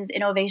a women's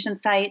innovation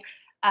site,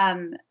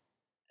 um,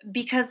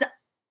 because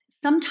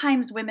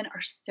sometimes women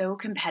are so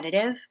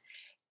competitive,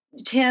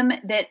 Tim,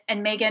 that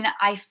and Megan,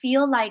 I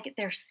feel like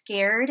they're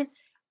scared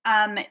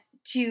um,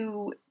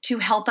 to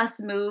help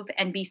us move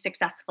and be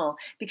successful,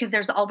 because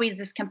there's always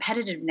this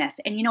competitiveness,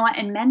 and you know what?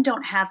 And men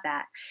don't have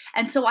that.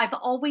 And so I've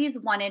always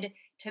wanted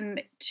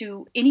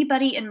to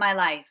anybody in my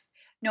life,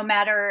 no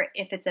matter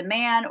if it's a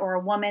man or a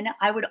woman,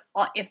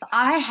 if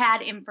I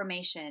had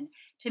information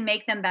to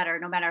make them better,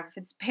 no matter if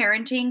it's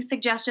parenting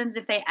suggestions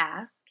if they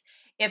ask,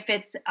 if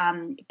it's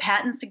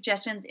patent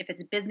suggestions, if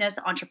it's business,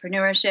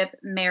 entrepreneurship,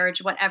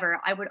 marriage, whatever,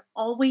 I would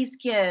always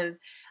give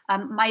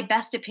my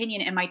best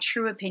opinion and my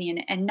true opinion,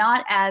 and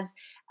not as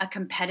a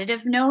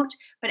competitive note,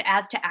 but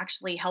as to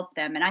actually help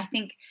them. And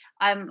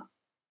um,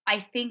 I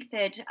think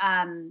that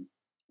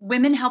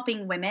women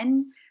helping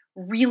women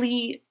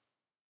really.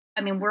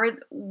 I mean,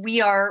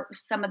 we are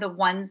some of the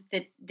ones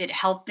that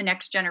help the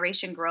next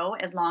generation grow,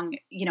 as long,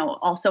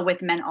 also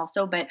with men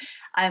also. But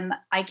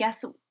I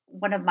guess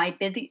one of my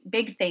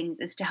big things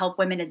is to help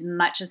women as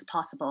much as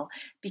possible,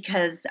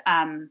 because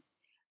um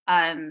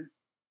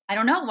I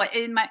don't know what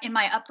in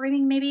my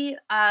upbringing, maybe,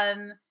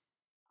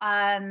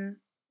 um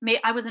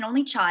I was an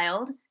only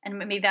child, and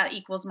maybe that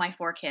equals my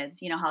 4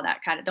 kids. You know how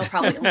that kind of, they'll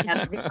probably only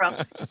have 0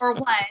 or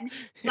 1,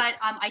 but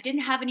I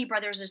didn't have any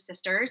brothers or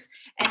sisters,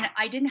 and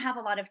I didn't have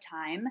a lot of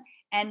time,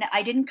 and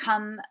I came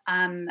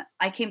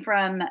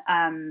from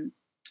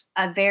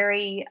a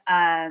very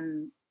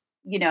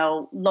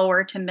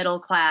lower to middle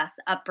class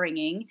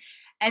upbringing.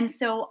 And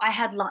so I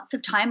had lots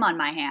of time on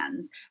my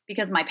hands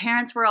because my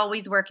parents were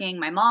always working.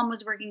 My mom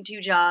was working 2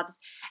 jobs.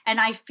 And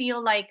I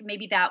feel like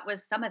maybe that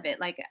was some of it.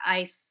 Like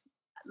I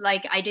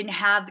didn't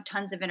have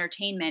tons of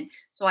entertainment,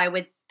 so I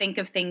would think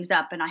of things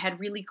up, and I had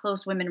really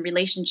close women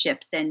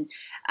relationships, and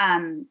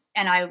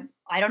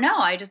I don't know,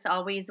 I just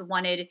always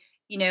wanted,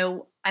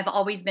 I've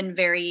always been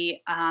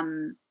very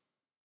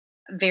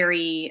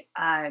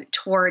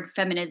toward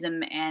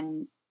feminism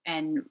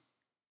and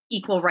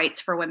equal rights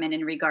for women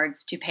in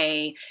regards to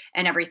pay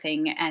and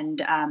everything.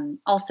 And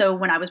also,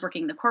 when I was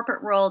working in the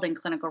corporate world and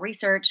clinical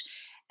research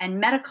and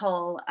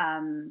medical,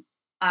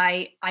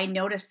 I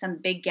noticed some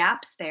big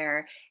gaps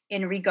there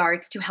in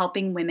regards to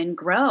helping women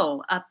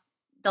grow up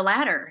the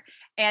ladder.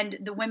 And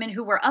the women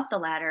who were up the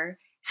ladder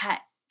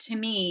to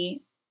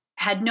me,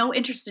 had no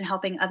interest in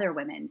helping other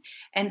women.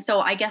 And so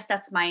I guess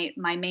that's my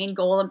main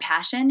goal and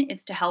passion,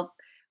 is to help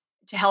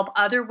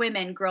other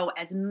women grow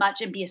as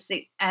much and be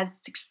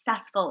as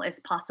successful as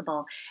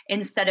possible,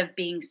 instead of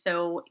being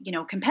so,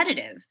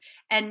 competitive.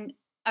 And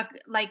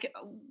like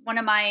one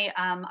of my,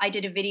 I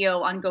did a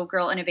video on Go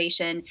Girl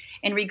Innovation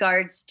in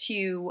regards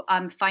to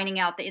finding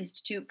out the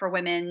Institute for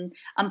Women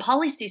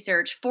policy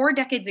search. 4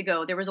 decades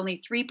ago, there was only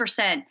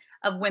 3%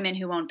 of women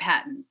who owned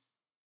patents.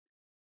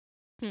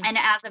 Hmm. And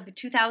as of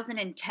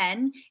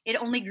 2010, it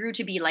only grew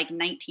to be like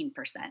 19%.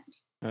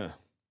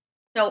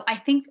 So I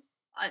think,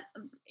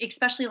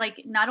 especially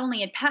like not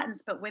only in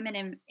patents, but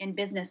women in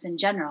business in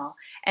general,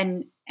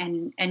 and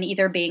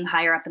either being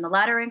higher up in the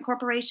ladder in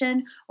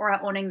corporation or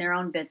owning their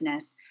own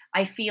business.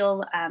 I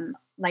feel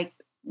like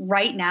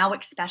right now,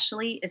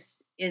 especially,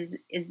 is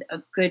a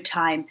good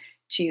time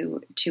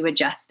to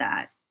adjust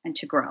that and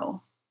to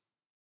grow.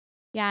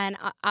 Yeah, and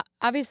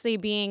obviously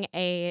being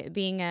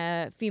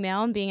a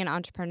female and being an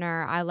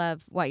entrepreneur, I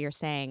love what you're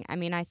saying. I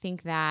mean, I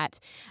think that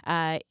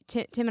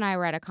Tim and I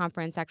were at a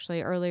conference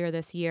actually earlier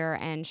this year,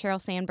 and Sheryl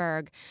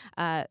Sandberg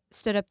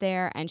stood up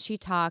there and she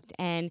talked,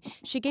 and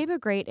she gave a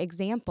great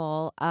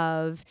example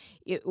of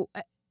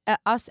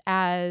us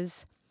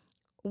as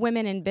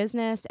women in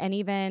business, and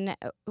even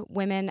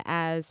women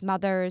as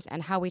mothers,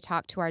 and how we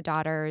talk to our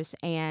daughters,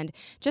 and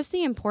just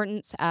the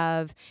importance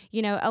of,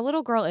 a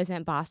little girl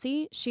isn't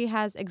bossy. She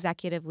has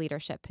executive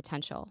leadership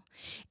potential.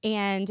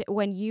 And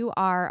when you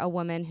are a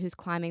woman who's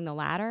climbing the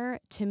ladder,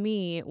 to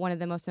me, one of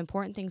the most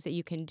important things that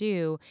you can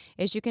do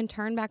is you can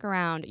turn back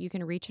around, you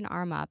can reach an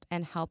arm up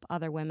and help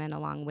other women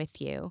along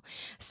with you.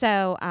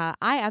 So I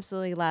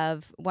absolutely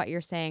love what you're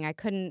saying. I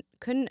couldn't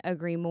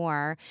agree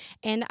more.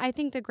 And I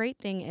think the great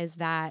thing is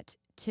that,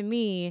 to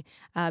me,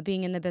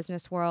 being in the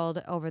business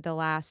world over the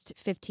last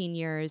 15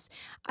 years,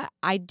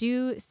 I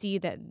do see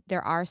that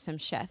there are some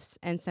shifts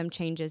and some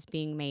changes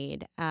being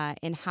made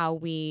in how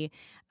we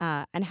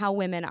and how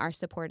women are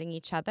supporting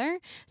each other.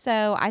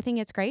 So I think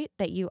it's great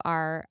that you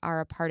are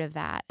a part of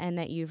that and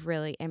that you've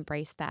really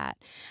embraced that.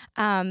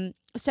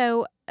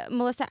 So,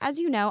 Melissa, as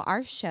you know,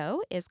 our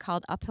show is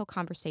called Uphill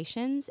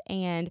Conversations,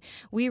 and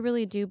we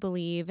really do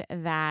believe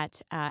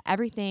that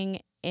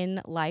everything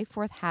in life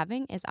worth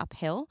having is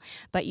uphill,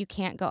 but you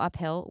can't go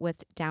uphill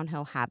with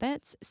downhill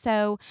habits.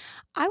 So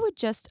I would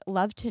just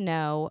love to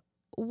know,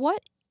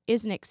 what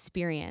is an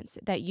experience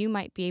that you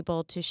might be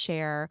able to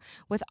share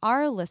with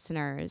our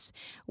listeners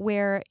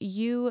where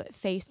you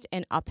faced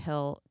an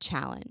uphill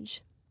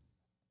challenge?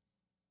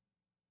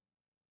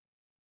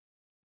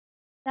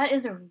 That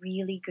is a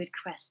really good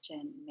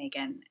question,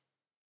 Megan.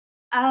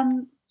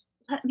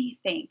 Let me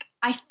think.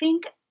 I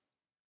think,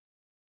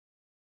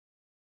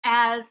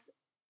 as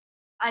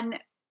an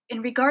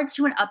in regards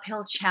to an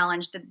uphill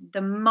challenge,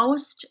 the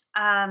most,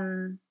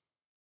 I'm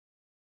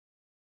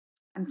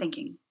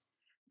thinking.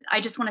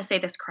 I just want to say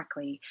this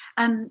correctly.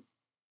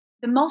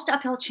 The most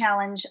uphill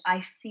challenge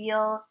I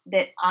feel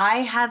that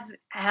I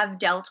have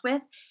dealt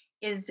with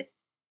is,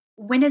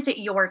 when is it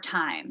your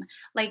time?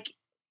 Like,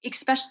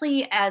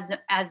 especially as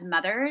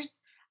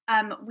mothers,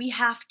 we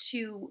have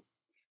to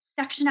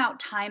section out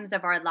times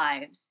of our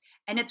lives,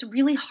 and it's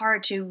really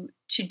hard to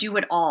do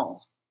it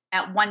all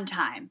at one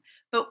time.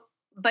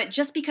 But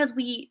just because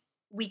we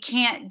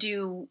can't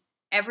do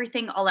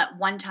everything all at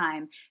one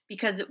time,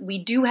 because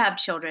we do have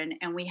children,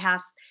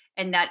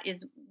 and that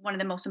is one of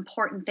the most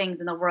important things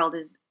in the world,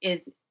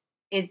 is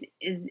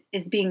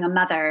being a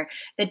mother.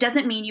 That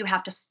doesn't mean you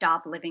have to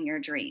stop living your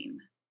dream.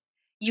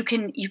 You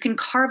can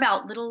carve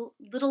out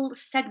little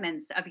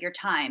segments of your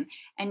time,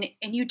 and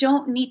you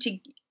don't need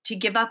to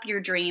give up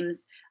your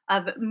dreams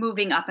of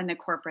moving up in the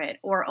corporate,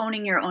 or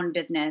owning your own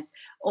business,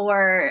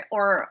 or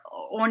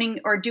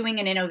owning or doing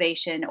an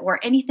innovation, or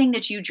anything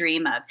that you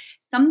dream of.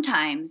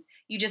 Sometimes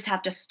you just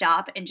have to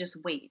stop and just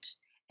wait,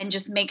 and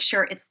just make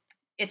sure it's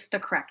the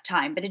correct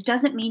time. But it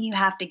doesn't mean you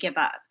have to give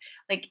up.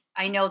 Like,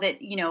 I know that,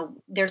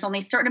 there's only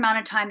a certain amount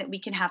of time that we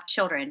can have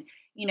children.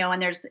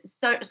 and there's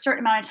a certain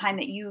amount of time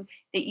that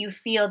you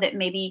feel that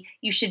maybe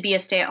you should be a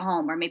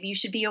stay-at-home, or maybe you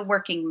should be a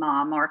working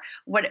mom, or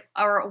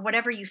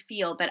whatever you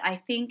feel. But I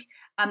think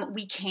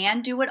we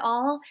can do it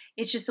all.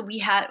 It's just that we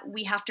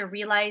have to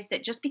realize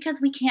that just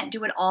because we can't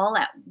do it all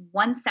at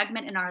one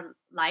segment in our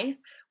life,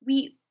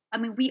 we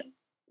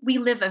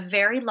live a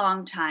very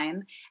long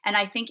time. And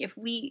I think if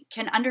we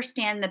can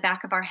understand in the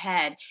back of our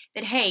head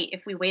that, hey,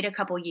 if we wait a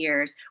couple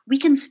years, we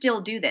can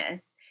still do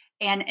this,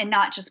 and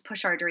not just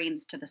push our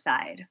dreams to the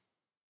side.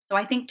 So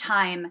I think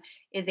time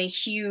is a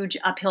huge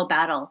uphill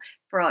battle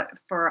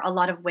for a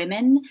lot of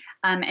women,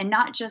 and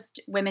not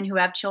just women who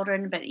have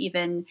children, but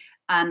even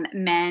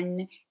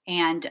men,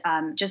 and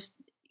just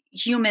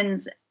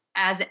humans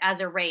as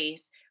a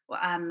race.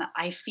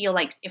 I feel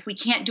like if we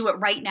can't do it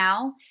right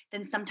now,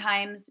 then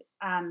sometimes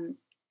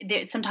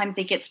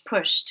it gets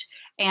pushed,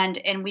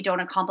 and we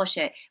don't accomplish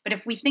it. But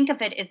if we think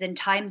of it as in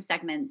time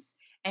segments,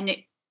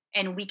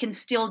 and we can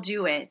still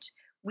do it,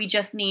 we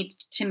just need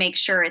to make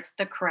sure it's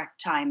the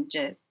correct time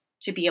to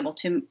be able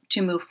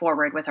to move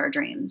forward with our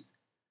dreams.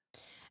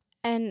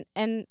 And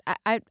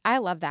I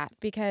love that,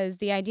 because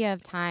the idea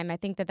of time, I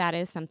think that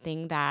is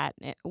something that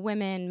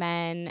women,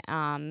 men,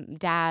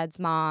 dads,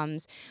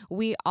 moms,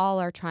 we all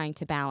are trying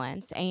to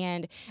balance.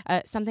 And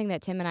something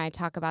that Tim and I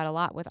talk about a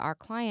lot with our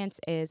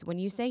clients is when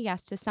you say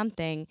yes to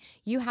something,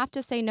 you have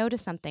to say no to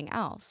something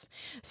else.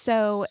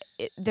 So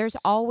there's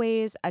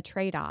always a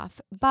trade-off.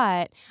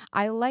 But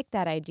I like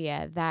that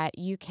idea that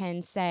you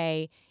can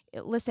say,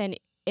 listen,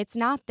 it's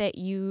not that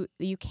you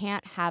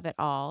can't have it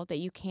all, that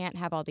you can't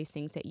have all these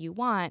things that you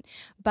want,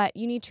 but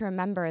you need to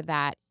remember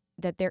that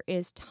there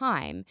is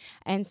time.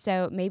 And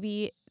so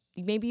maybe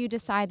you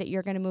decide that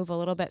you're going to move a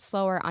little bit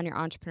slower on your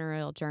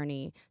entrepreneurial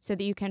journey so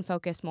that you can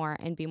focus more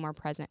and be more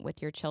present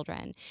with your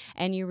children.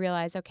 And you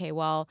realize, okay,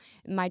 well,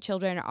 my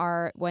children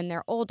when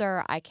they're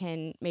older, I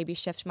can maybe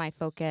shift my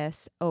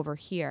focus over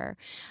here.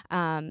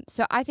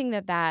 So I think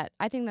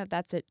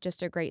that's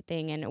just a great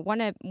thing. And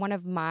one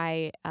of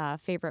my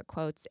favorite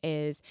quotes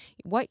is,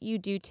 "What you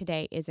do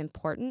today is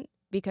important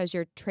because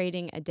you're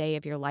trading a day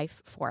of your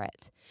life for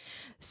it."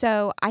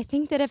 So I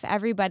think that if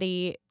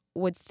everybody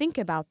would think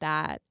about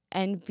that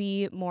and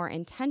be more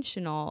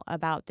intentional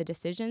about the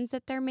decisions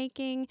that they're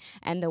making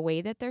and the way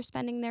that they're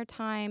spending their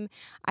time,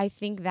 I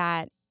think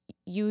that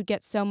you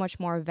get so much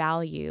more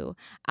value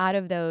out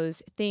of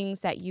those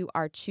things that you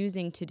are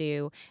choosing to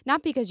do,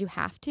 not because you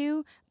have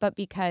to, but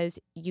because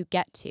you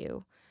get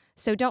to.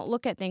 So don't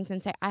look at things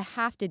and say, I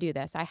have to do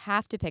this. I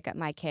have to pick up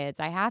my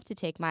kids. I have to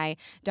take my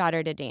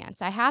daughter to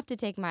dance. I have to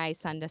take my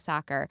son to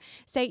soccer.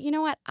 Say, you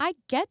know what? I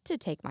get to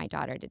take my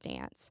daughter to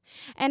dance.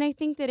 And I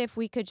think that if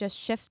we could just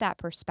shift that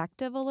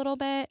perspective a little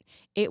bit,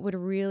 it would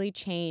really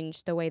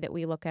change the way that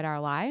we look at our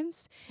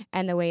lives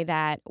and the way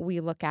that we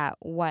look at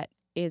what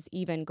is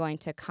even going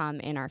to come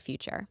in our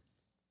future.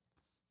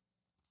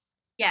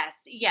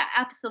 Yes, yeah,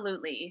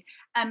 absolutely.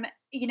 And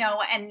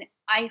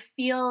I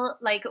feel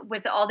like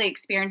with all the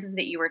experiences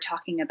that you were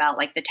talking about,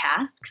 like the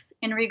tasks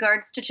in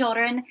regards to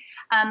children,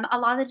 a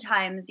lot of the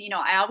times,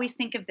 I always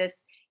think of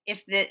this,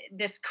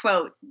 this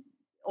quote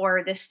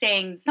or this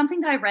saying,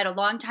 something that I read a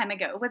long time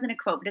ago. It wasn't a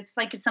quote, but it's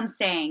like some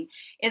saying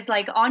is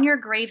like, on your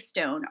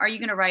gravestone, are you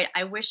going to write,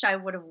 "I wish I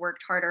would have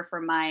worked harder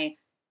for my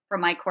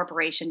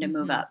corporation to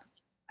move Mhm. up"?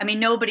 I mean,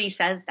 nobody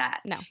says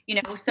that, No.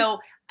 So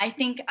I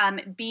think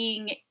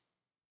being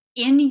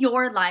in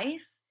your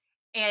life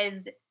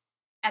is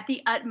at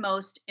the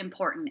utmost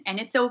important, and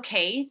it's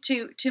okay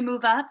to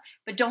move up,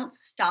 but don't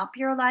stop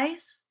your life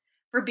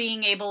for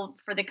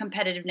the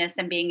competitiveness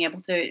and being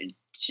able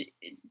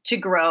to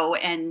grow.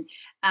 And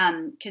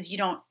because you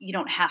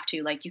don't have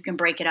to, like, you can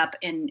break it up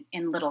in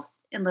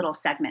little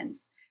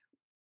segments.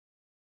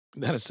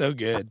 That is so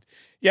good.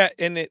 Yeah,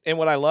 and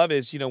what I love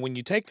is, when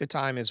you take the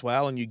time as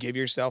well and you give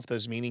yourself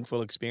those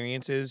meaningful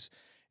experiences,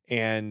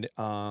 and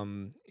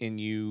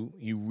you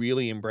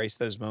really embrace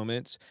those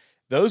moments,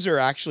 those are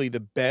actually the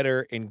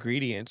better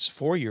ingredients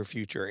for your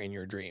future and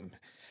your dream.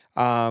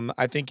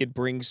 I think it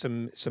brings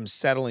some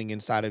settling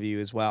inside of you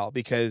as well,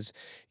 because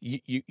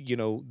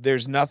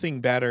there's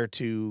nothing better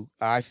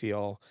I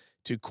feel,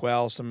 to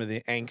quell some of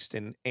the angst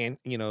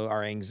and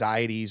our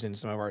anxieties and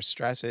some of our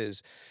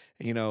stresses.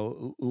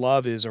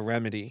 Love is a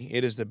remedy.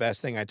 It is the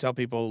best thing. I tell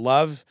people,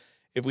 love,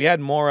 if we had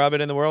more of it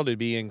in the world, it'd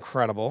be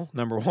incredible,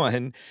 number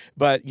one.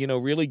 But,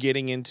 really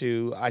getting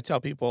into, I tell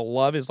people,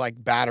 love is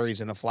like batteries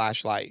in a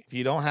flashlight. If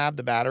you don't have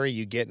the battery,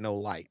 you get no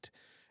light.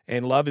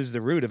 And love is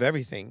the root of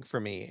everything for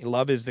me.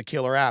 Love is the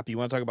killer app. You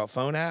want to talk about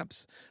phone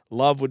apps?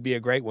 Love would be a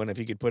great one if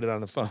you could put it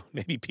on the phone.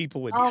 Maybe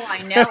people would, Oh, I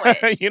know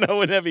it.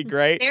 wouldn't that be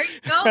great? There you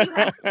go. You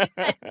have to do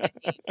that,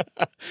 Tiffany.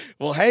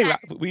 Well, Get hey,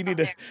 that we need out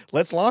to, there.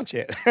 let's launch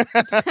it.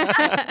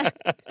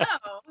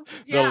 Oh,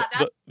 yeah,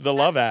 The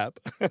love app.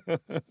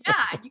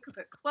 yeah. You can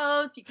put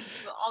quotes. You can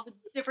do all the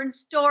different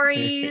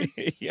stories.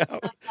 Yeah.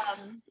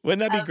 Um,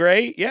 Wouldn't that be of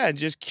great? Yeah, and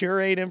just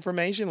curate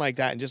information like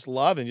that and just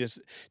love and just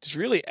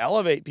really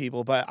elevate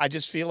people. But I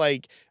just feel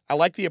like I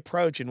like the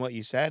approach in what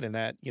you said and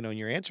that, in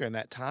your answer and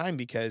that time,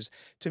 because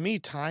to me,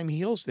 time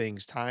heals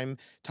things. Time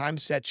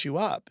sets you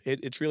up.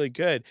 It's really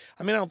good.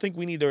 I mean, I don't think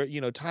we need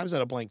to, time's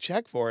not a blank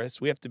check for us.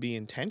 We have to be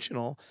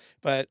intentional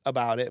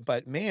about it.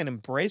 But man,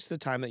 embrace the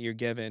time that you're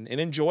given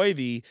and enjoy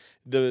the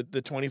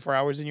 24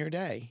 hours in your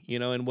day,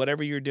 and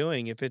whatever you're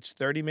doing. If it's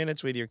 30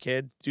 minutes with your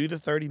kid, do the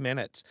 30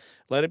 minutes.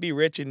 Let it be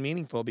rich and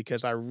meaningful,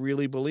 because I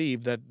really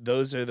believe that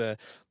those are the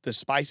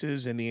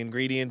spices and the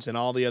ingredients and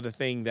all the other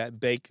thing that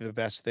bake the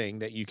best thing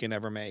that you can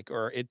ever make,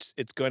 or it's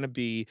going to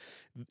be,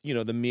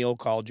 the meal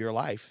called your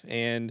life.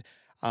 And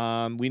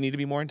we need to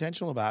be more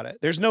intentional about it.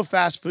 There's no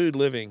fast food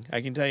living.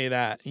 I can tell you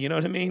that. You know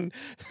what I mean?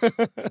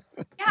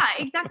 Yeah,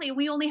 exactly.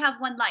 We only have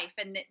one life.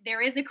 And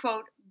there is a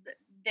quote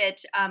that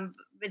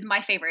is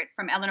my favorite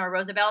from Eleanor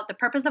Roosevelt. The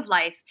purpose of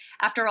life,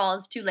 after all,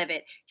 is to live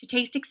it, to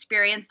taste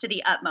experience to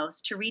the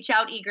utmost, to reach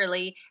out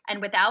eagerly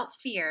and without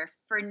fear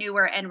for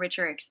newer and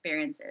richer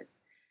experiences.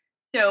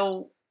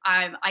 So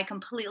I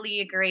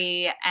completely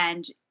agree.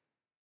 And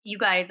you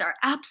guys are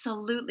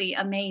absolutely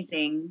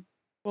amazing.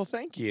 Well,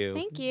 thank you.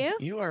 Thank you.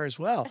 You are as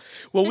well.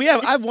 Well,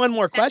 I have one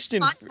more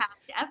question. Best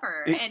podcast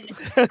ever. And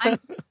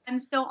I'm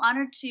so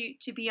honored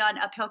to be on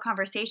Uphill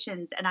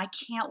Conversations, and I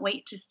can't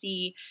wait to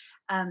see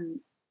the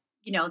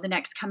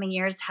next coming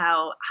years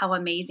how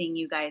amazing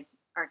you guys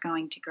are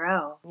going to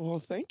grow. Well,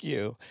 thank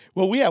you.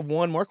 Well, we have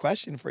one more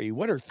question for you.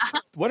 What are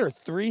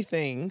 3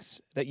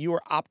 things that you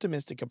are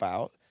optimistic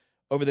about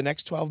over the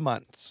next 12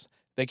 months?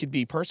 They could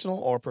be personal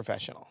or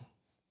professional.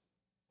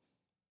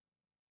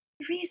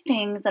 3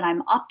 things that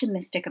I'm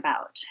optimistic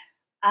about.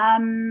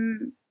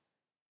 I'm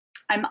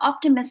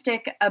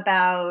optimistic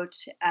about,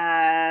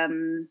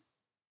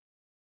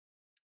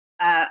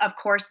 of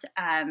course,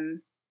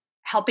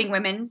 helping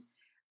women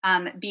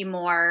be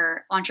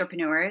more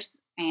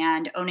entrepreneurs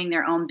and owning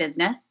their own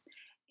business,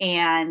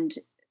 and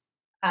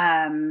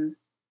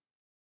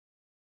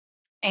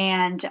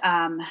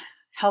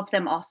help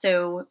them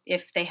also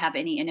if they have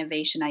any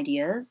innovation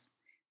ideas.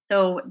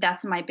 So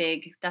that's my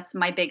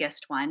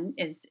biggest one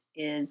is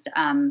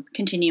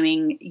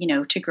continuing,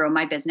 to grow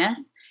my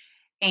business.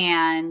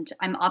 And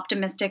I'm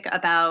optimistic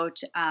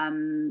about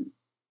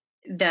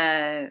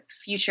the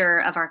future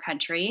of our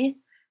country.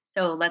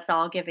 So let's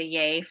all give a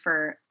yay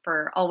for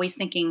always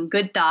thinking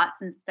good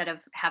thoughts instead of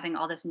having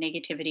all this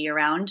negativity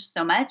around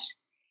so much.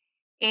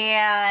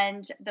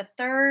 And the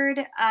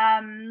third,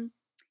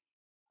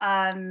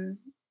 let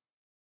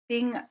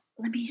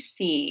me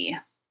see.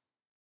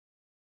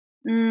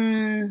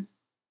 One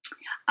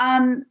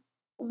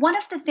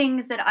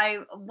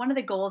of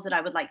the goals that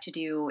I would like to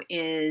do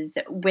is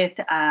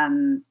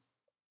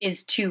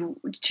to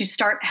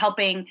start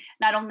helping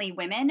not only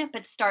women,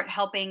 but start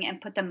helping and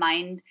put the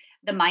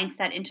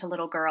mindset into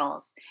little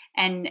girls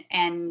and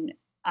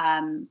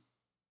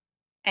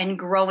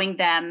growing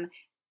them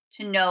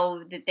to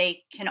know that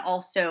they can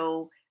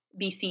also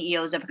be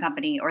CEOs of a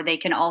company, or they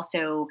can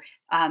also,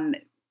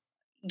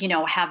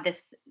 have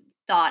this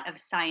thought of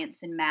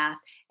science and math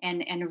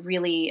and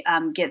really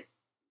get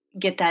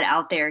that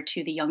out there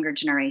to the younger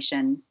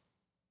generation.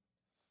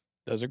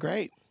 Those are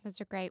great. Those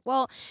are great.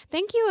 Well,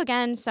 thank you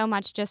again so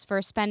much just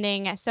for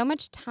spending so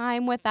much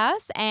time with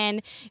us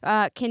and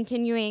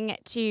continuing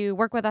to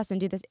work with us and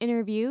do this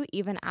interview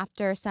even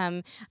after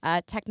some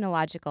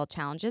technological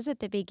challenges at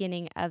the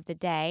beginning of the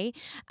day.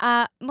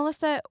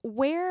 Melissa,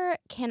 where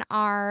can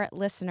our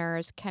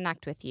listeners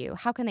connect with you?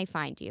 How can they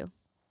find you?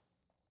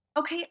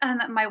 Okay,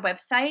 my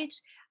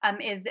website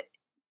is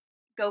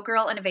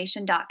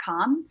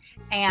gogirlinnovation.com,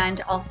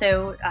 and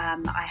also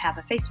I have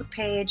a Facebook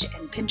page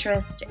and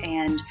Pinterest,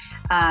 and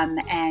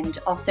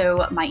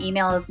also my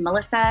email is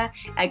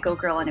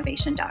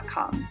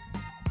melissa@gogirlinnovation.com.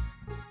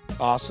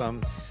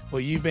 Awesome.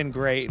 Well, you've been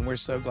great, and we're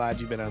so glad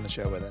you've been on the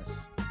show with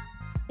us.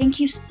 Thank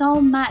you so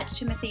much,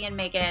 Timothy and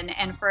Megan,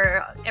 and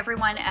for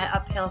everyone at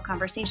Uphill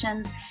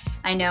Conversations.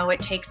 I know it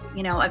takes,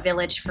 a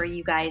village for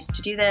you guys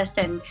to do this,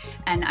 and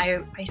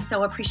I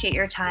so appreciate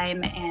your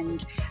time,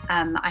 and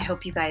I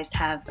hope you guys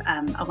have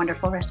a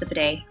wonderful rest of the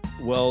day.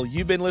 Well,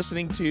 you've been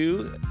listening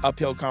to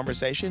Uphill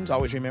Conversations.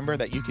 Always remember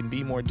that you can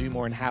be more, do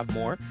more, and have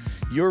more.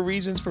 Your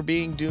reasons for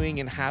being, doing,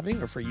 and having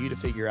are for you to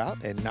figure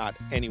out and not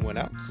anyone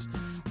else.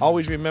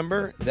 Always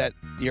remember that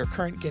your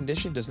current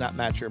condition does not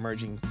match your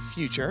emerging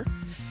future.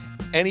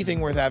 Anything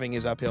worth having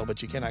is uphill,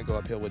 but you cannot go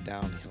uphill with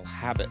downhill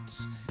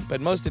habits.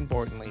 But most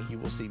importantly, you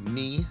will see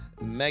me,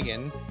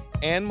 Megan,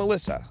 and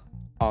Melissa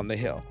on the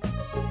hill.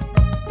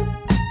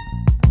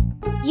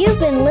 You've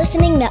been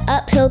listening to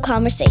Uphill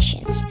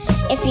Conversations.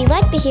 If you'd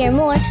like to hear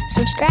more,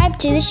 subscribe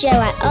to the show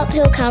at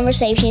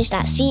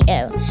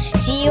uphillconversations.co.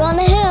 See you on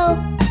the hill!